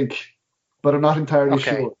 I think, but I'm not entirely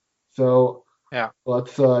sure. So, yeah.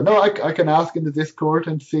 But no, I can ask in the Discord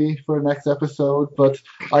and see for the next episode. But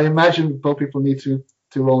I imagine both people need to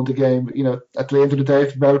own the game. At the end of the day,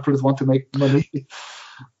 if developers want to make money,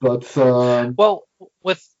 But Well,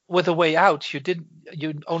 with A Way Out, you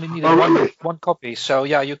only needed really? one copy. So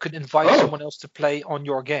yeah, you could invite Oh, someone else to play on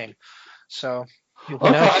your game. So who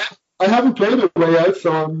okay. knows? I haven't played A Way Out,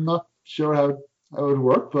 so I'm not sure how it would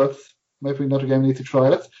work. But maybe another game I need to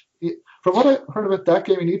try it. From what I heard about that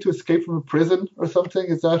game, you need to escape from a prison or something.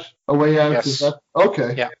 Is that A Way Out? Is Yes. that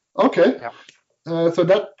okay? Yeah. Okay. Yeah. So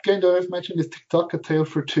that game that I've mentioned is TikTok, A Tale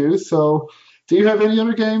for Two. So, do you have any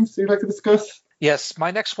other games you'd like to discuss? Yes,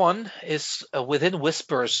 my next one is Within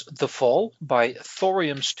Whispers: The Fall by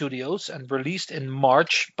Thorium Studios and released in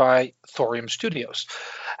March by Thorium Studios.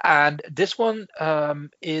 And this one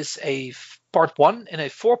is part one in a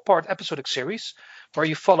four-part episodic series where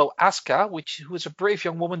you follow Aska, who is a brave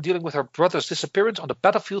young woman dealing with her brother's disappearance on the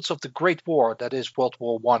battlefields of the Great War, that is World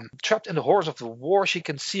War One. Trapped in the horrors of the war, she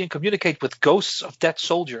can see and communicate with ghosts of dead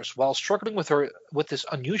soldiers. While struggling with this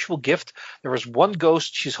unusual gift, there is one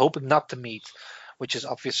ghost she's hoping not to meet, which is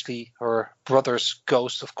obviously her brother's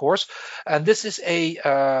ghost, of course. And this is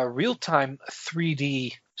a real-time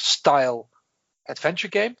 3D style adventure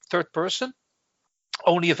game, third person,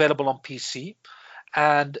 only available on PC.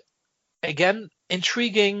 And again,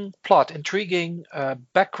 intriguing plot, intriguing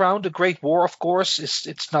background. The Great War, of course,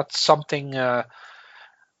 it's not something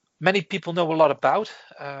many people know a lot about.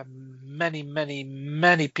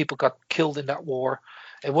 Many people got killed in that war.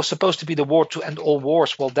 It was supposed to be the war to end all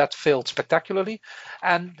wars. Well, that failed spectacularly.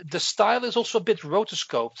 And the style is also a bit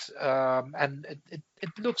rotoscoped, and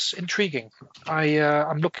it looks intriguing.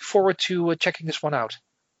 I'm looking forward to checking this one out.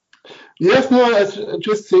 Yes, no, I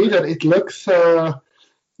just see that it looks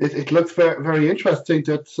it looks very, very interesting.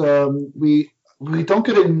 That we don't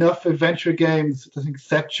get enough adventure games, I think,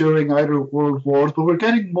 set during either world wars, but we're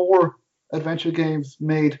getting more adventure games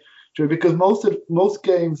made because most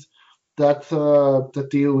games that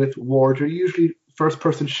deal with war, they're usually first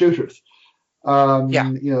person shooters.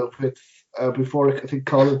 Yeah. With before, I think,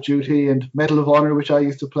 Call of Duty and Medal of Honor, which I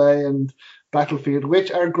used to play, and Battlefield,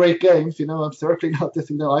 which are great games. I'm certainly not this.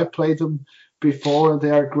 I played them before and they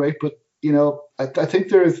are great, but I think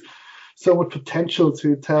there is so much potential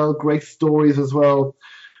to tell great stories as well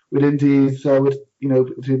within these,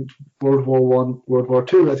 within World War One, World War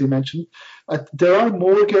Two, as you mentioned. There are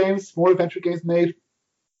more adventure games made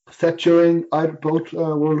set during both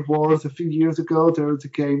world wars. A few years ago, there was a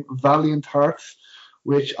game, Valiant Hearts,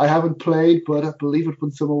 which I haven't played, but I believe it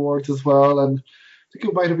won some awards as well. And I think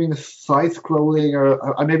it might have been a side-scrolling,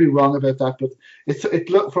 or I may be wrong about that, but it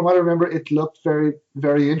looked, from what I remember, it looked very,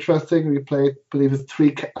 very interesting. We played, I believe, it's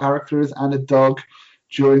 3 characters and a dog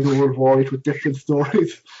during the World War, each with different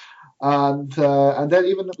stories. And then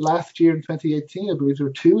even last year in 2018, I believe there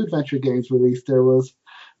were 2 adventure games released. There was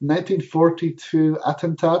 1942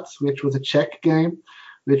 Attentates, which was a Czech game,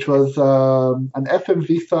 which was an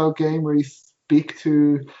FMV style game where you speak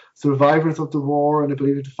to survivors of the war, and I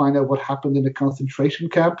believe to find out what happened in a concentration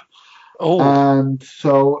camp. Oh. And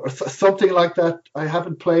so something like that. I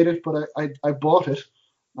haven't played it, but I bought it.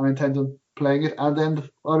 I intend on playing it. And then the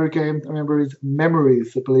other game I remember is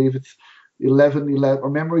Memories. I believe it's 11/11, or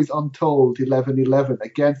Memories Untold 11/11.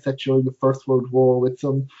 Again, set during the First World War with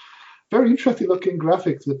some very interesting looking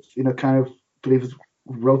graphics with, kind of, I believe it's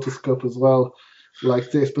rotoscope as well,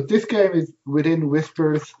 like this. But this game is Within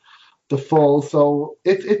Whispers: The Fall, so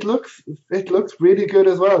it looks really good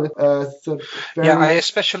as well. Yeah, I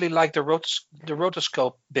especially like the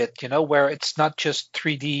rotoscope bit, where it's not just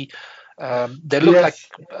 3D. They look like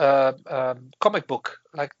comic book,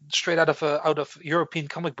 like straight out of European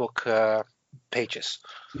comic book pages.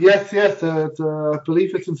 Yes. I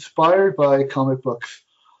believe it's inspired by comic books.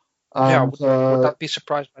 And, would not be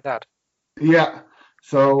surprised by that. Yeah.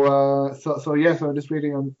 So I'm just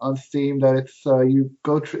reading on Steam that it's you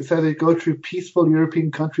go through peaceful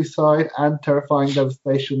European countryside and terrifying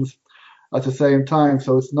devastations at the same time.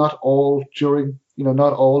 So it's not all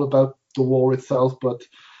not all about the war itself, but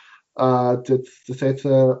to say it's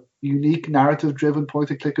a unique narrative-driven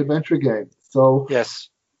point-and-click adventure game. So yes.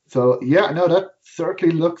 So yeah, no, that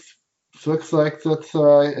certainly looks like that's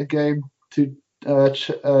a game to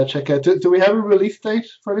check out. Do we have a release date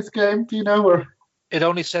for this game? Do you know? Or it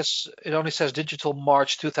only says digital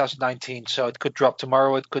March 2019, so it could drop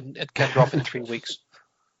tomorrow. It can drop in 3 weeks.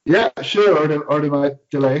 Yeah, sure, or they might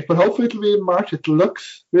delay it, but hopefully it'll be in March. It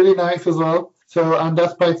looks really nice as well. So, and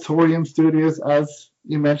that's by Thorium Studios, as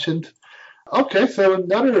you mentioned. Okay, so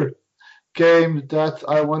another game that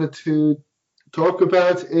I wanted to talk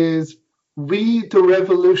about is We the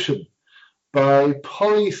Revolution by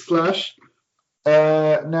Polyslash.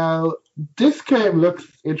 Now, this game looks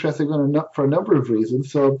interesting for a number of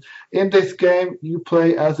reasons. So, in this game, you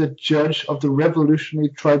play as a judge of the Revolutionary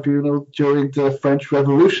Tribunal during the French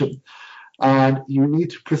Revolution, and you need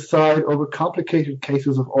to preside over complicated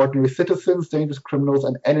cases of ordinary citizens, dangerous criminals,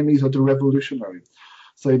 and enemies of the revolutionary.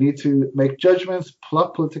 So, you need to make judgments,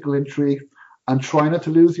 plot political intrigue, and try not to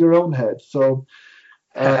lose your own head. So,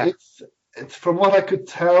 it's from what I could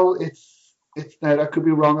tell, it's now I could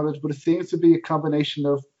be wrong on it, but it seems to be a combination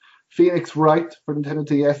of Phoenix Wright for Nintendo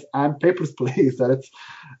DS and Papers, Please. That it's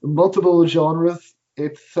multiple genres.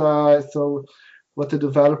 It's so what the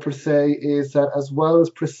developers say is that as well as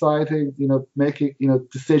presiding, making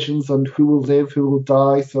decisions on who will live, who will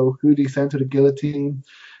die, so who do you send to the guillotine,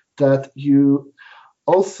 that you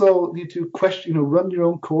also need to question, run your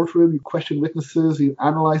own courtroom, you question witnesses, you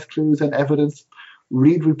analyze clues and evidence,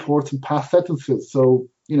 read reports and pass sentences. So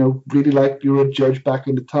really like you're a judge back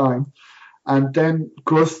in the time. And then, of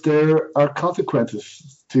course, there are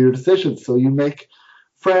consequences to your decisions. So you make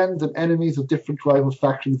friends and enemies of different rival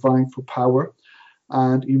factions vying for power,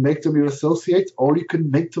 and you make them your associates, or you can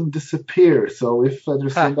make them disappear. So if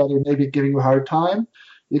there's somebody maybe giving you a hard time,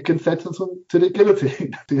 you can sentence them to the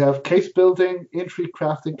guillotine. You have case building, intrigue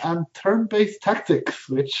crafting, and turn-based tactics,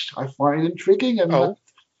 which I find intriguing. I'm not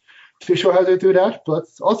too sure how they do that, but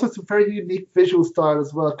also it's a very unique visual style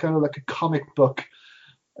as well, kind of like a comic book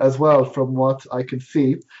as well, from what I can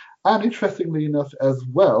see. And interestingly enough as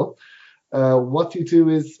well, what you do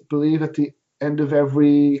is believe at the end of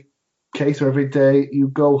every case or every day, you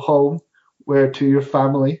go home to your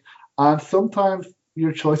family, and sometimes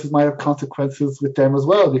your choices might have consequences with them as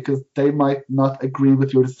well, because they might not agree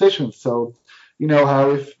with your decisions. So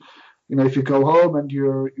how if you go home and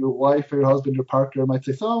your wife or your husband, your partner might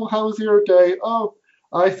say, so how was your day? Oh,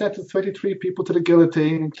 I sentenced 23 people to the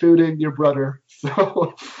guillotine, including your brother.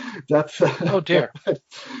 So that's oh dear.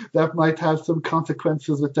 that might have some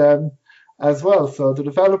consequences with them as well. So the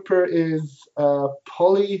developer is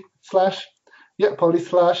Polyslash,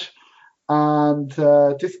 and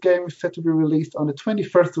this game is set to be released on the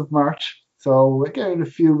 21st of March. So again, in a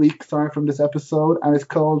few weeks time from this episode, and it's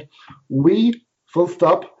called We Full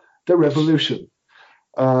Stop the Revolution.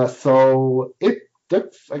 So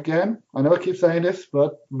that's, again, I know I keep saying this,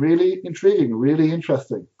 but really intriguing, really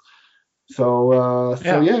interesting. So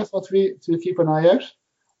it's what to keep an eye out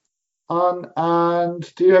on.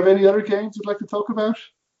 And do you have any other games you'd like to talk about?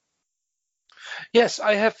 Yes,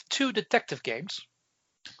 I have two detective games.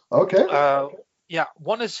 Okay.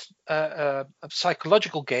 One is a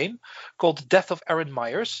psychological game called The Death of Erin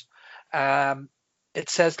Myers. It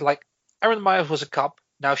says, Erin Myers was a cop,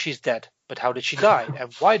 now she's dead. But how did she die,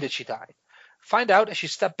 and why did she die? Find out as you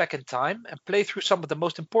step back in time and play through some of the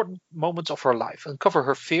most important moments of her life. Uncover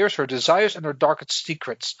her fears, her desires, and her darkest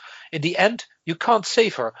secrets. In the end, you can't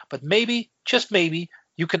save her, but maybe, just maybe,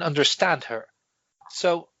 you can understand her.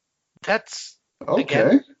 So that's,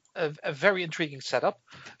 again, a very intriguing setup.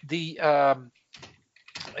 It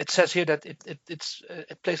says here that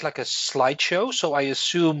it plays like a slideshow, so I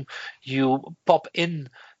assume you pop in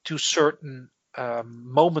to certain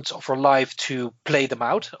moments of her life to play them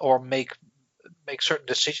out, or make certain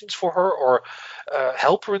decisions for her, or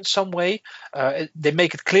help her in some way. They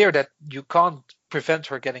make it clear that you can't prevent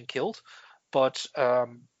her getting killed, but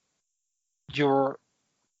you're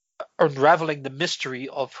unraveling the mystery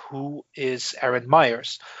of who is Erin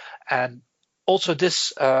Myers. And also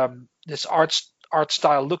this art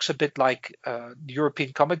style looks a bit like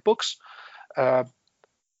European comic books,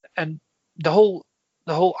 and the whole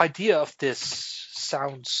idea of this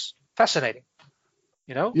sounds fascinating.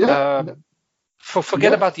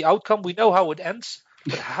 Forget about the outcome. We know how it ends,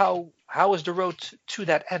 but how is the road to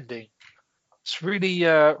that ending? It's really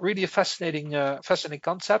a fascinating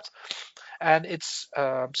concept, and it's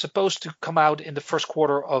supposed to come out in the first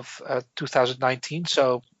quarter of 2019.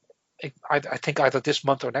 So I think either this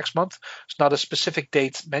month or next month. It's not a specific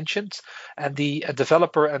date mentioned, and the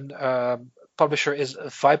developer and publisher is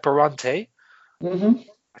Viperante. Mm-hmm.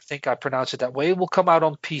 I think I pronounce it that way. It will come out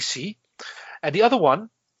on PC, and the other one,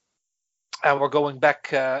 and we're going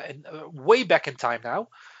back way back in time now,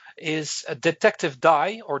 is Detective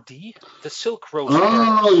Dai, or D, the Silk Road.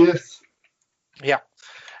 Oh, yes. Yeah.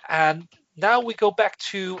 And now we go back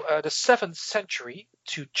to the 7th century,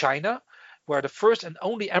 to China, where the first and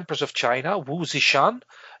only empress of China, Wu Zishan,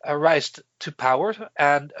 rise to power.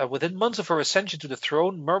 And within months of her ascension to the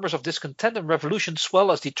throne, murmurs of discontent and revolution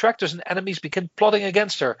swell as detractors and enemies begin plotting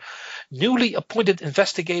against her. Newly appointed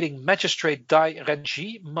investigating magistrate Dai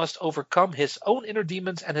Renji must overcome his own inner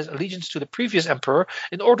demons and his allegiance to the previous emperor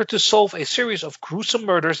in order to solve a series of gruesome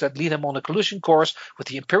murders that lead him on a collusion course with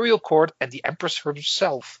the imperial court and the empress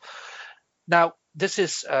herself. Now, this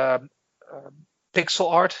is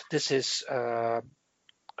pixel art. This is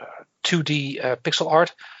 2D pixel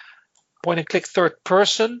art, point and click third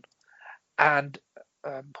person, and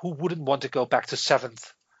who wouldn't want to go back to the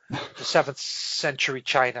 7th century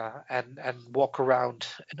China and walk around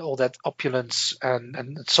in all that opulence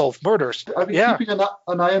and solve murders? I've been keeping an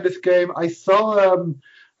eye on this game. I saw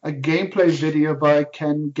a gameplay video by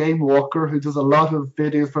Ken Gamewalker, who does a lot of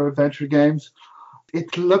videos for adventure games.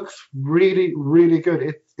 It looks really, really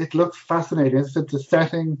good. It looks fascinating. It's the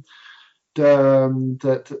setting,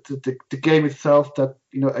 the game itself. That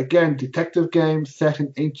again, detective game set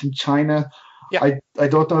in ancient China. Yeah. I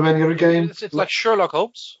don't know of any other game. It's like Sherlock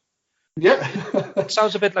Holmes. Yeah. It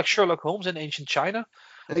sounds a bit like Sherlock Holmes in ancient China.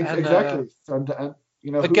 Exactly. And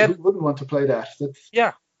again, who wouldn't want to play that?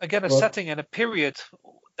 Again, a setting and a period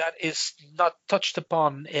that is not touched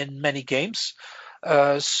upon in many games,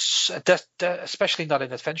 especially not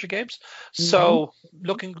in adventure games. So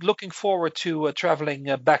looking forward to traveling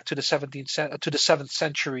back to the 7th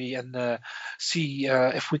century and see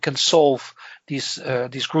if we can solve these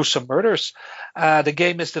gruesome murders. The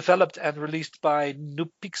game is developed and released by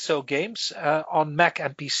Nupixo Games on Mac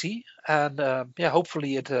and PC, and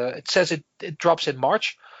hopefully it says it drops in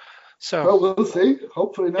March. So well, we'll see.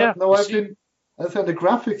 Hopefully not. Yeah, no, I said the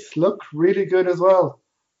graphics look really good as well.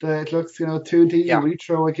 It looks 2D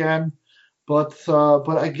retro again, but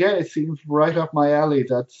again it seems right up my alley.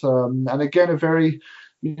 That's and again a very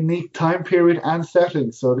unique time period and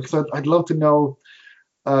setting. So because I'd love to know,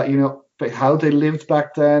 how they lived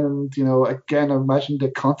back then, and again I imagine the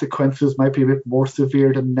consequences might be a bit more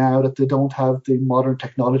severe than now that they don't have the modern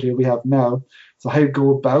technology we have now. So how you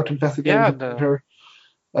go about investigating her.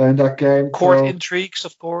 In that game, court intrigues,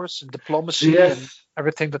 of course, and diplomacy and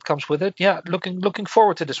everything that comes with it. Yeah, looking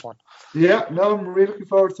forward to this one. Yeah, no, I'm really looking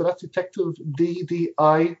forward. So that's Detective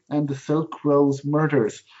DDI and the Silk Rose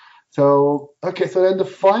Murders. So then the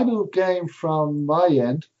final game from my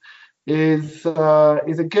end is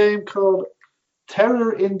a game called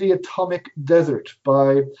Terror in the Atomic Desert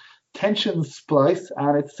by Tension Splice,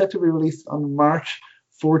 and it's set to be released on March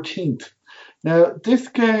 14th. Now, this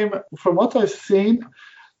game, from what I've seen,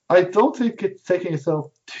 I don't think it's taking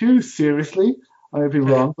itself too seriously. I may be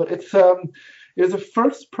wrong, but it's a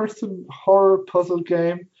first-person horror puzzle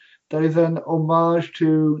game that is an homage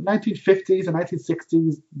to 1950s and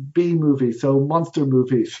 1960s B movies, so monster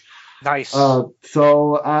movies. Nice. Again,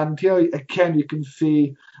 you can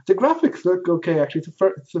see the graphics look okay. Actually,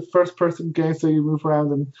 it's a first-person game, so you move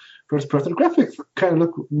around in first-person. The graphics kind of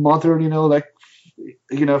look modern,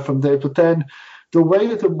 from there. But then the way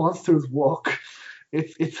that the monsters walk.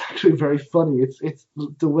 It's actually very funny. It's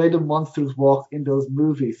the way the monsters walk in those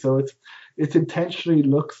movies. So it intentionally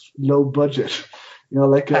looks low budget,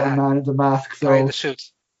 like a man in the mask. So guy in the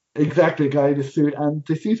suit. Exactly, guy in the suit, and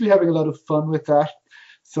they seem to be having a lot of fun with that.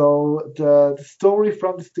 So the story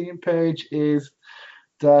from the Steam page is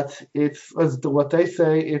that it's, as what they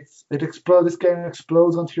say, this game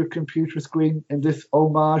explodes onto your computer screen in this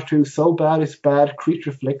homage to So Bad It's Bad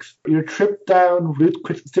creature flicks. Your trip down Route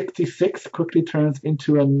 66 quickly turns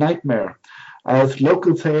into a nightmare, as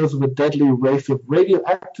local tales of a deadly race of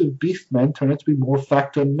radioactive beastmen turn out to be more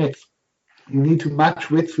fact than myth. You need to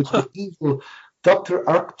match wits with the evil Dr.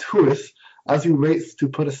 Arcturus as you race to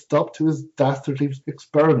put a stop to his dastardly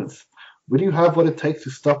experiments. Will you have what it takes to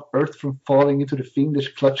stop Earth from falling into the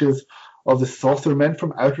fiendish clutches of the saucer men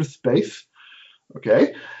from outer space?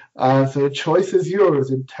 Okay. So the choice is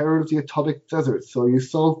yours in Terror of the Atomic Desert. So you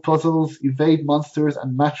solve puzzles, evade monsters,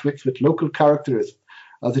 and match wits with local characters.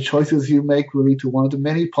 The choices you make will lead to one of the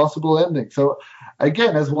many possible endings. So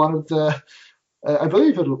again, as one of the, I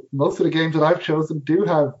believe most of the games that I've chosen do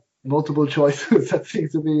have multiple choices. That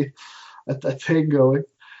seems to be a thing going.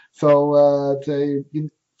 So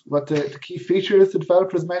what the key features the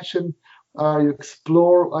developers mention are you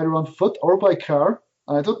explore either on foot or by car.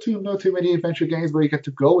 I don't know too many adventure games where you get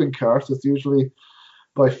to go in cars. So it's usually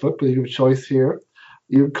by foot, but you have a choice here.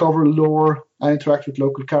 You cover lore and interact with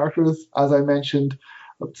local characters. As I mentioned,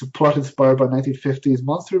 it's a plot inspired by 1950s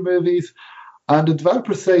monster movies. And the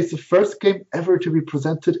developers say it's the first game ever to be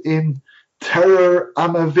presented in Terror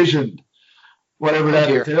Amavision. Whatever that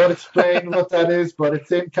is. They don't explain what that is, but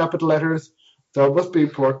it's in capital letters. So it must be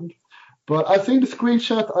important. But I've seen the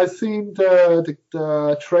screenshot. I've seen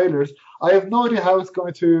the trailers. I have no idea how it's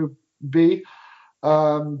going to be.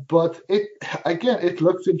 But it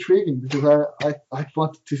looks intriguing because I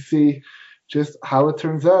wanted to see just how it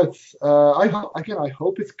turns out. I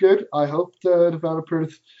hope it's good. I hope the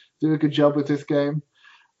developers do a good job with this game.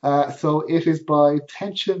 So it is by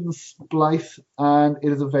Tension Splice, and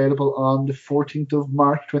it is available on the 14th of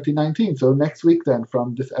March 2019. So next week then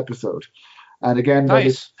from this episode. And again, that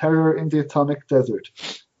is Nice. Terror in the Atomic Desert.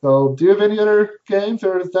 So do you have any other games,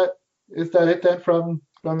 or is that it then from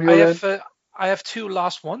I your end? have I have two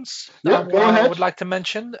last ones Yeah, go I ahead. would like to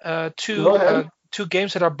mention. Go ahead. Two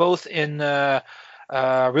games that are both in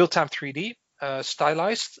real-time 3D,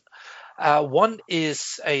 stylized. One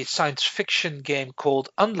is a science fiction game called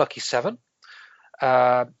Unlucky 7.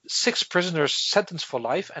 6 prisoners sentenced for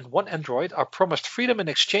life and 1 android are promised freedom in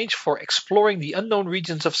exchange for exploring the unknown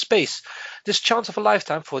regions of space. This chance of a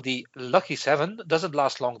lifetime for the Lucky 7 doesn't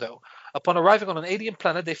last long, though. Upon arriving on an alien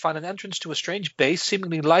planet, they find an entrance to a strange base,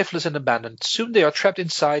 seemingly lifeless and abandoned. Soon they are trapped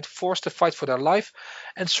inside, forced to fight for their life,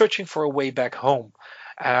 and searching for a way back home.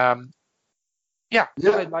 Um, yeah,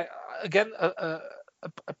 Yeah. again, a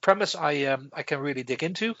premise I can really dig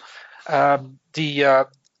into. The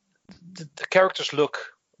characters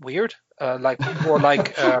look weird, like more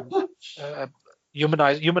like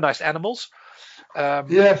humanized animals.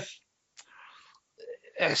 Yes.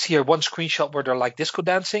 I see here one screenshot where they're like disco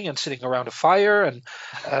dancing and sitting around a fire, and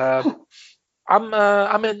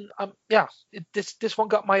this one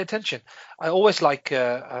got my attention. I always like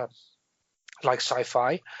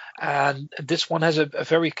sci-fi, and this one has a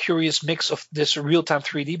very curious mix of this real-time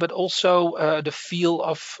 3D, but also the feel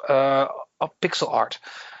of pixel art.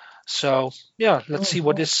 So yeah, let's see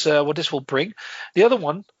what this will bring. The other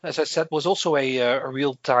one, as I said, was also a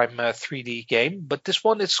real-time 3D game, but this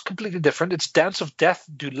one is completely different. It's Dance of Death,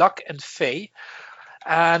 Du Lac and Fey.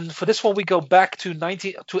 And for this one, we go back to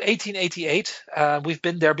 1888. We've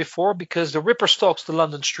been there before because the Ripper stalks the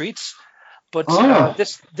London streets. But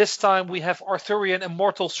this time we have Arthurian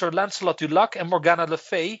immortal Sir Lancelot du Lac and Morgana Le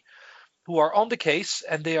Fay, who are on the case,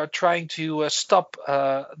 and they are trying to stop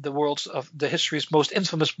the world's of the history's most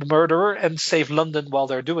infamous murderer and save London while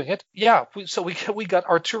they're doing it. Yeah, we got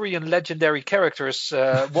Arthurian legendary characters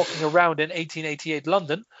walking around in 1888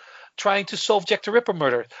 London, trying to solve Jack the Ripper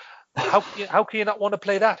murder. How can you not want to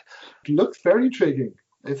play that? It looks very intriguing.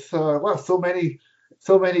 It's so many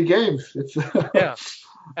games. It's yeah.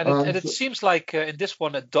 And it seems like in this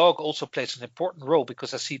one a dog also plays an important role,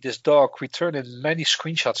 because I see this dog return in many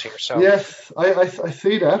screenshots here. So yes, I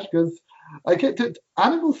see that, because I get that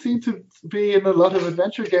animals seem to be in a lot of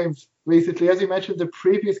adventure games recently. As you mentioned, the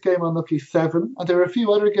previous game Unlucky 7, and there are a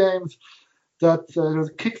few other games that there's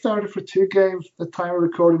a Kickstarter for 2 games at the time of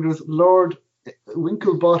recording. There's Lord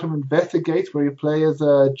Winklebottom Investigates, where you play as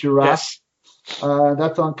a giraffe. Yes.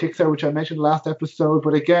 That's on Kickstarter, which I mentioned last episode.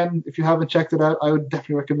 But again, if you haven't checked it out, I would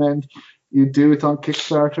definitely recommend you do it on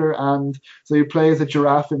Kickstarter. And so you play as a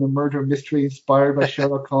giraffe in a murder mystery inspired by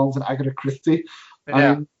Sherlock Holmes and Agatha Christie.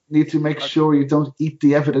 Yeah. And you need to make sure you don't eat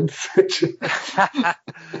the evidence.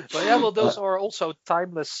 Well, those are also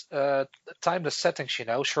timeless settings,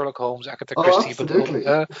 Sherlock Holmes, Agatha Christie, but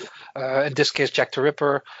in this case, Jack the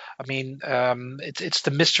Ripper. I mean, it's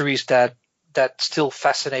the mysteries that still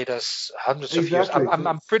fascinate us hundreds of years.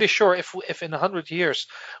 I'm pretty sure if in 100 years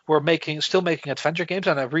we're still making adventure games,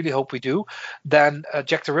 and I really hope we do, then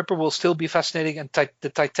Jack the Ripper will still be fascinating, and the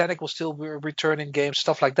Titanic will still return in games,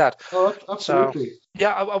 stuff like that. Oh, absolutely. So,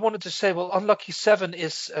 yeah, I wanted to say, well, Unlucky 7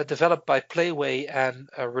 is developed by Playway and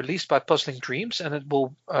released by Puzzling Dreams, and it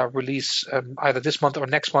will release either this month or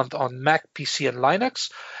next month on Mac, PC, and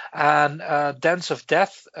Linux. And Dance of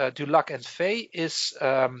Death, Du Lac and Fey is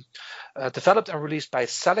developed and released by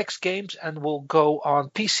Salix Games and will go on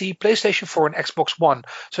PC, PlayStation 4, and Xbox One.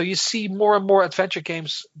 So you see more and more adventure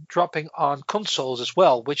games dropping on consoles as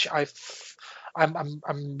well, which I'm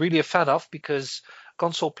really a fan of, because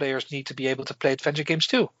console players need to be able to play adventure games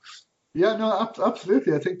too. Yeah, no,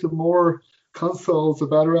 absolutely. I think the more consoles, the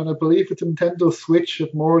better. And I believe with the Nintendo Switch,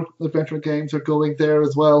 if more adventure games are going there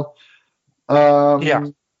as well. I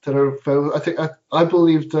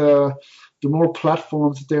believe the more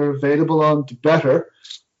platforms that they're available on, the better.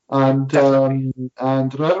 And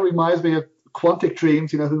that reminds me of Quantic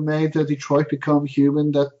Dreams, who made Detroit Become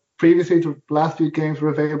Human. That previously the last few games were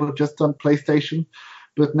available just on PlayStation,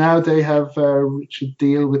 but now they have reached a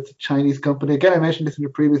deal with the Chinese company. Again, I mentioned this in the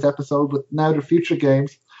previous episode, but now the future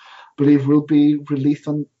games, I believe, will be released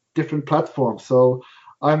on different platforms. So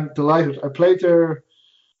I'm delighted. I played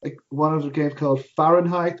one of the games called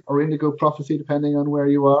Fahrenheit or Indigo Prophecy, depending on where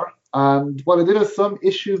you are. And while I did have some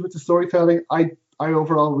issues with the storytelling, I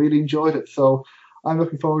overall really enjoyed it. So I'm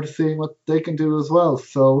looking forward to seeing what they can do as well.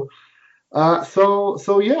 So that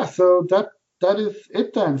is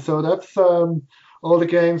it then. So that's all the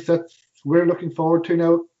games that we're looking forward to.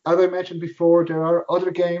 Now, as I mentioned before, there are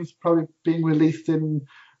other games probably being released in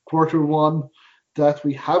quarter one that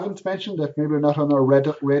we haven't mentioned, that maybe are not on our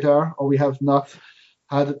radar, or we have not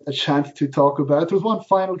had a chance to talk about. There was one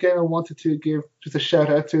final game I wanted to give just a shout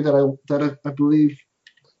out to that I believe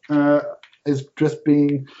is just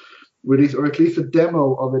being released, or at least a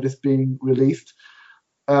demo of it is being released.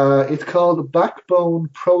 It's called Backbone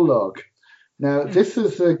Prologue. Now, this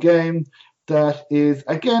is a game that is,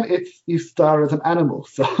 again, you star as an animal.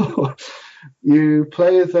 So you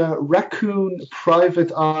play as a raccoon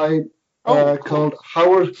private eye called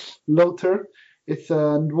Howard Lothar. It's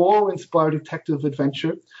a noir-inspired detective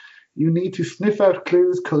adventure. You need to sniff out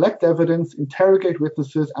clues, collect evidence, interrogate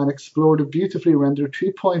witnesses, and explore the beautifully rendered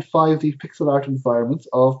 2.5D pixel art environments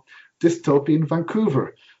of dystopian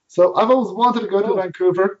Vancouver. So I've always wanted to go to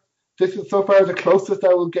Vancouver. This is so far the closest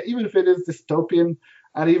I will get, even if it is dystopian,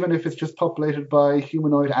 and even if it's just populated by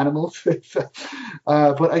humanoid animals.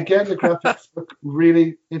 But again, the graphics look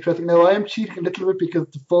really interesting. Now, I am cheating a little bit because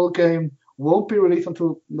the full game won't be released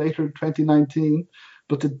until later in 2019,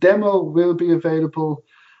 but the demo will be available,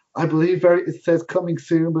 I believe, it says coming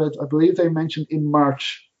soon, but I believe they mentioned in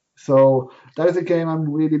March. So that is a game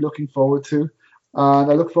I'm really looking forward to,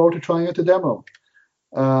 and I look forward to trying out the demo.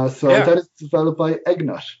 That is developed by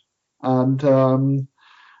Eggnut.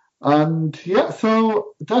 And yeah,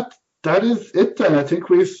 so that is it then. I think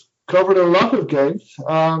we've covered a lot of games.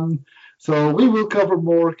 So we will cover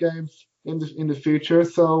more games in the future.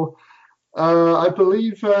 So I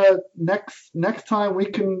believe next time we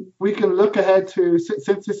can look ahead to,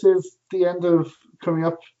 since this is coming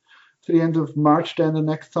up to the end of March. Then the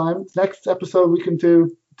next episode we can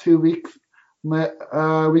do 2 weeks.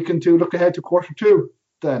 We can look ahead to Q2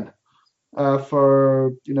 then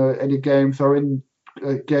for any games or in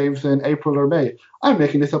games in April or May. I'm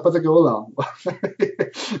making this up as I go along.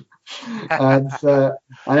 and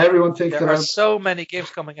everyone thinks there are so many games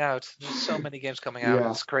coming out. There's so many games coming out.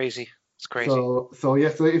 Yeah. It's crazy. It's crazy. So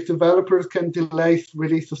if developers can delay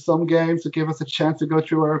release of some games to give us a chance to go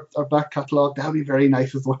through our back catalogue, that'd be very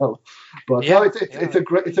nice as well. But it's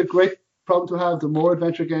a great problem to have. The more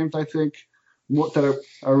adventure games, I think, that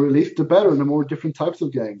are released, the better, and the more different types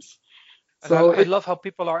of games. So I love how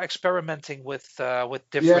people are experimenting with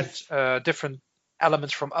different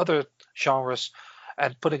elements from other genres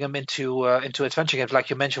and putting them into adventure games, like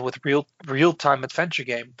you mentioned with real-time adventure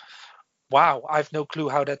game. Wow, I've no clue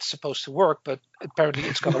how that's supposed to work, but apparently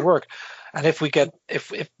it's going to work. And if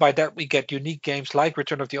by that we get unique games like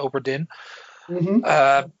Return of the Obra Dinn,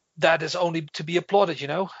 that is only to be applauded.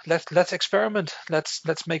 Let's experiment.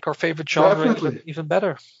 Let's make our favorite genre even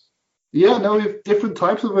better. Yeah, no, we have different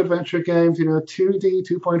types of adventure games, 2D,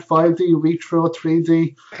 2.5D, retro,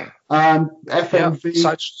 3D, and FMV.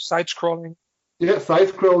 Yeah, side-scrolling. Yeah,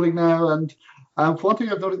 side-scrolling now. And one thing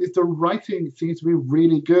I've noticed is the writing seems to be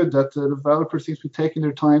really good, that the developer seems to be taking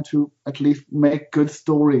their time to at least make good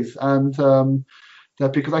stories. And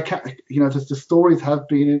that because I can't, the stories have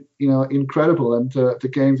been, incredible, and the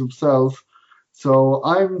games themselves. So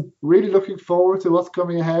I'm really looking forward to what's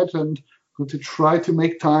coming ahead, and to try to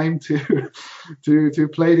make time to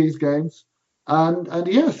play these games. And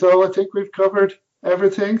yeah, so I think we've covered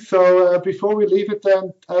everything. So before we leave it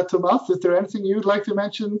then, Tomas, is there anything you'd like to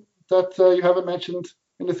mention that you haven't mentioned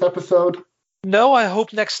in this episode? No, I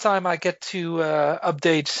hope next time I get to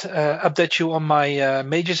update you on my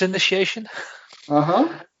Mages initiation.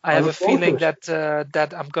 I have a feeling that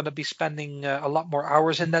I'm going to be spending a lot more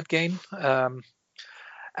hours in that game.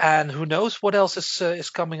 And who knows what else is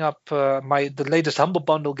coming up. The latest Humble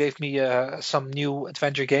Bundle gave me some new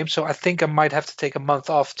adventure games, so I think I might have to take a month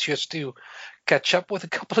off just to catch up with a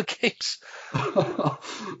couple of games.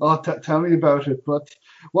 Tell me about it. But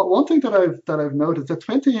one thing that I've noticed, that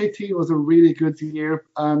 2018 was a really good year,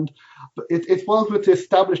 and it was with the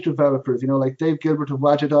established developers, like Dave Gilbert of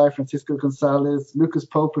Wadjet Eye, Francisco Gonzalez, Lucas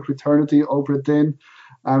Pope with Returnity, Obra Dinn,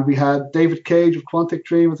 and we had David Cage of Quantic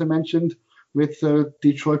Dream, as I mentioned, with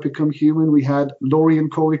Detroit Become Human. We had Laurie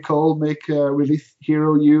and Corey Cole release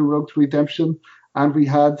Hero U Road to Redemption, and we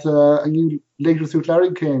had a new Leisure Suit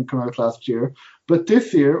Larry game come out last year. But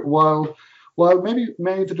this year, while maybe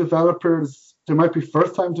many of the developers, there might be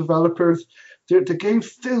first-time developers, the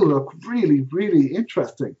games still look really, really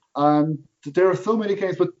interesting. And there are so many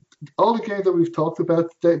games, but all the games that we've talked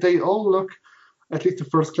about, they all look, at least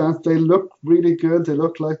at first glance, they look really good. They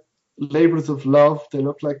look like labors of love. They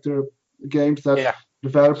look like they're games that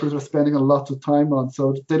developers are spending a lot of time on.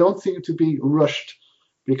 So they don't seem to be rushed,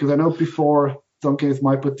 because I know before some games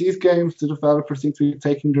might, but these games, the developers seem to be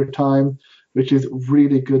taking their time, which is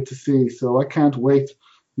really good to see. So I can't wait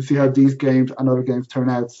to see how these games and other games turn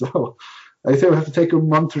out. So I say we have to take a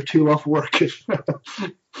month or two off work if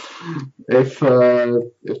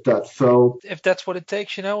that's so. If that's what it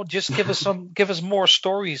takes, just give us more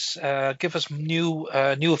stories, give us new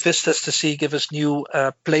vistas to see, give us new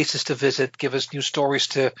places to visit, give us new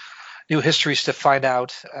histories to find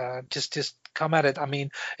out. Just come at it. I mean,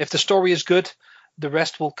 if the story is good, the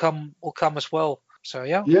rest will come as well. So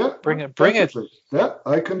yeah, bring it. Yeah,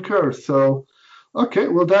 I concur. So, okay,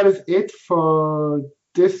 well that is it for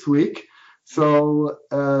this week. So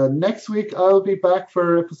next week I'll be back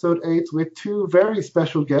for episode 8 with 2 very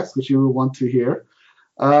special guests, which you will want to hear.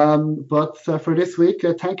 But for this week,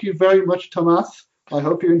 thank you very much, Tomas. I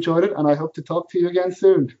hope you enjoyed it, and I hope to talk to you again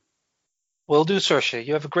soon. Will do, Saoirse.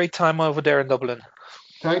 You have a great time over there in Dublin.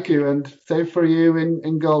 Thank you, and same for you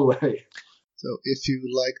in Galway. So if you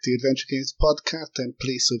like the Adventure Games podcast, then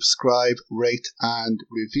please subscribe, rate, and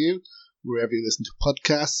review. Wherever you listen to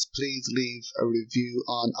podcasts, please leave a review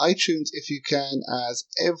on iTunes if you can, as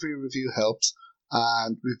every review helps,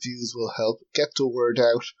 and reviews will help get the word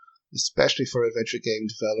out, especially for adventure game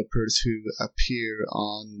developers who appear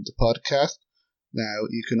on the podcast. Now,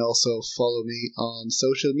 you can also follow me on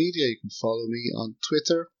social media. You can follow me on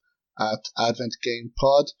Twitter at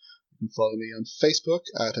AdventGamePod. You can follow me on Facebook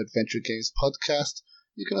at Adventure Games Podcast.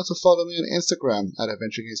 You can also follow me on Instagram at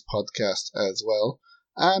Adventure Games Podcast as well.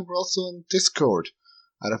 And we're also on Discord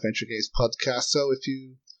at Adventure Games Podcast. So if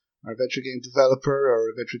you are an adventure game developer or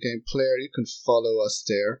adventure game player, you can follow us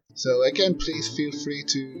there. So again, please feel free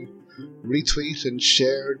to retweet and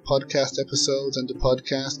share podcast episodes and the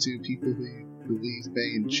podcast to people who you believe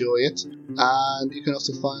may enjoy it. And you can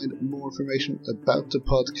also find more information about the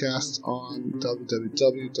podcast on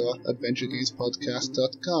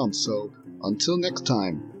www.adventuregamespodcast.com. So until next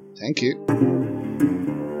time, thank you.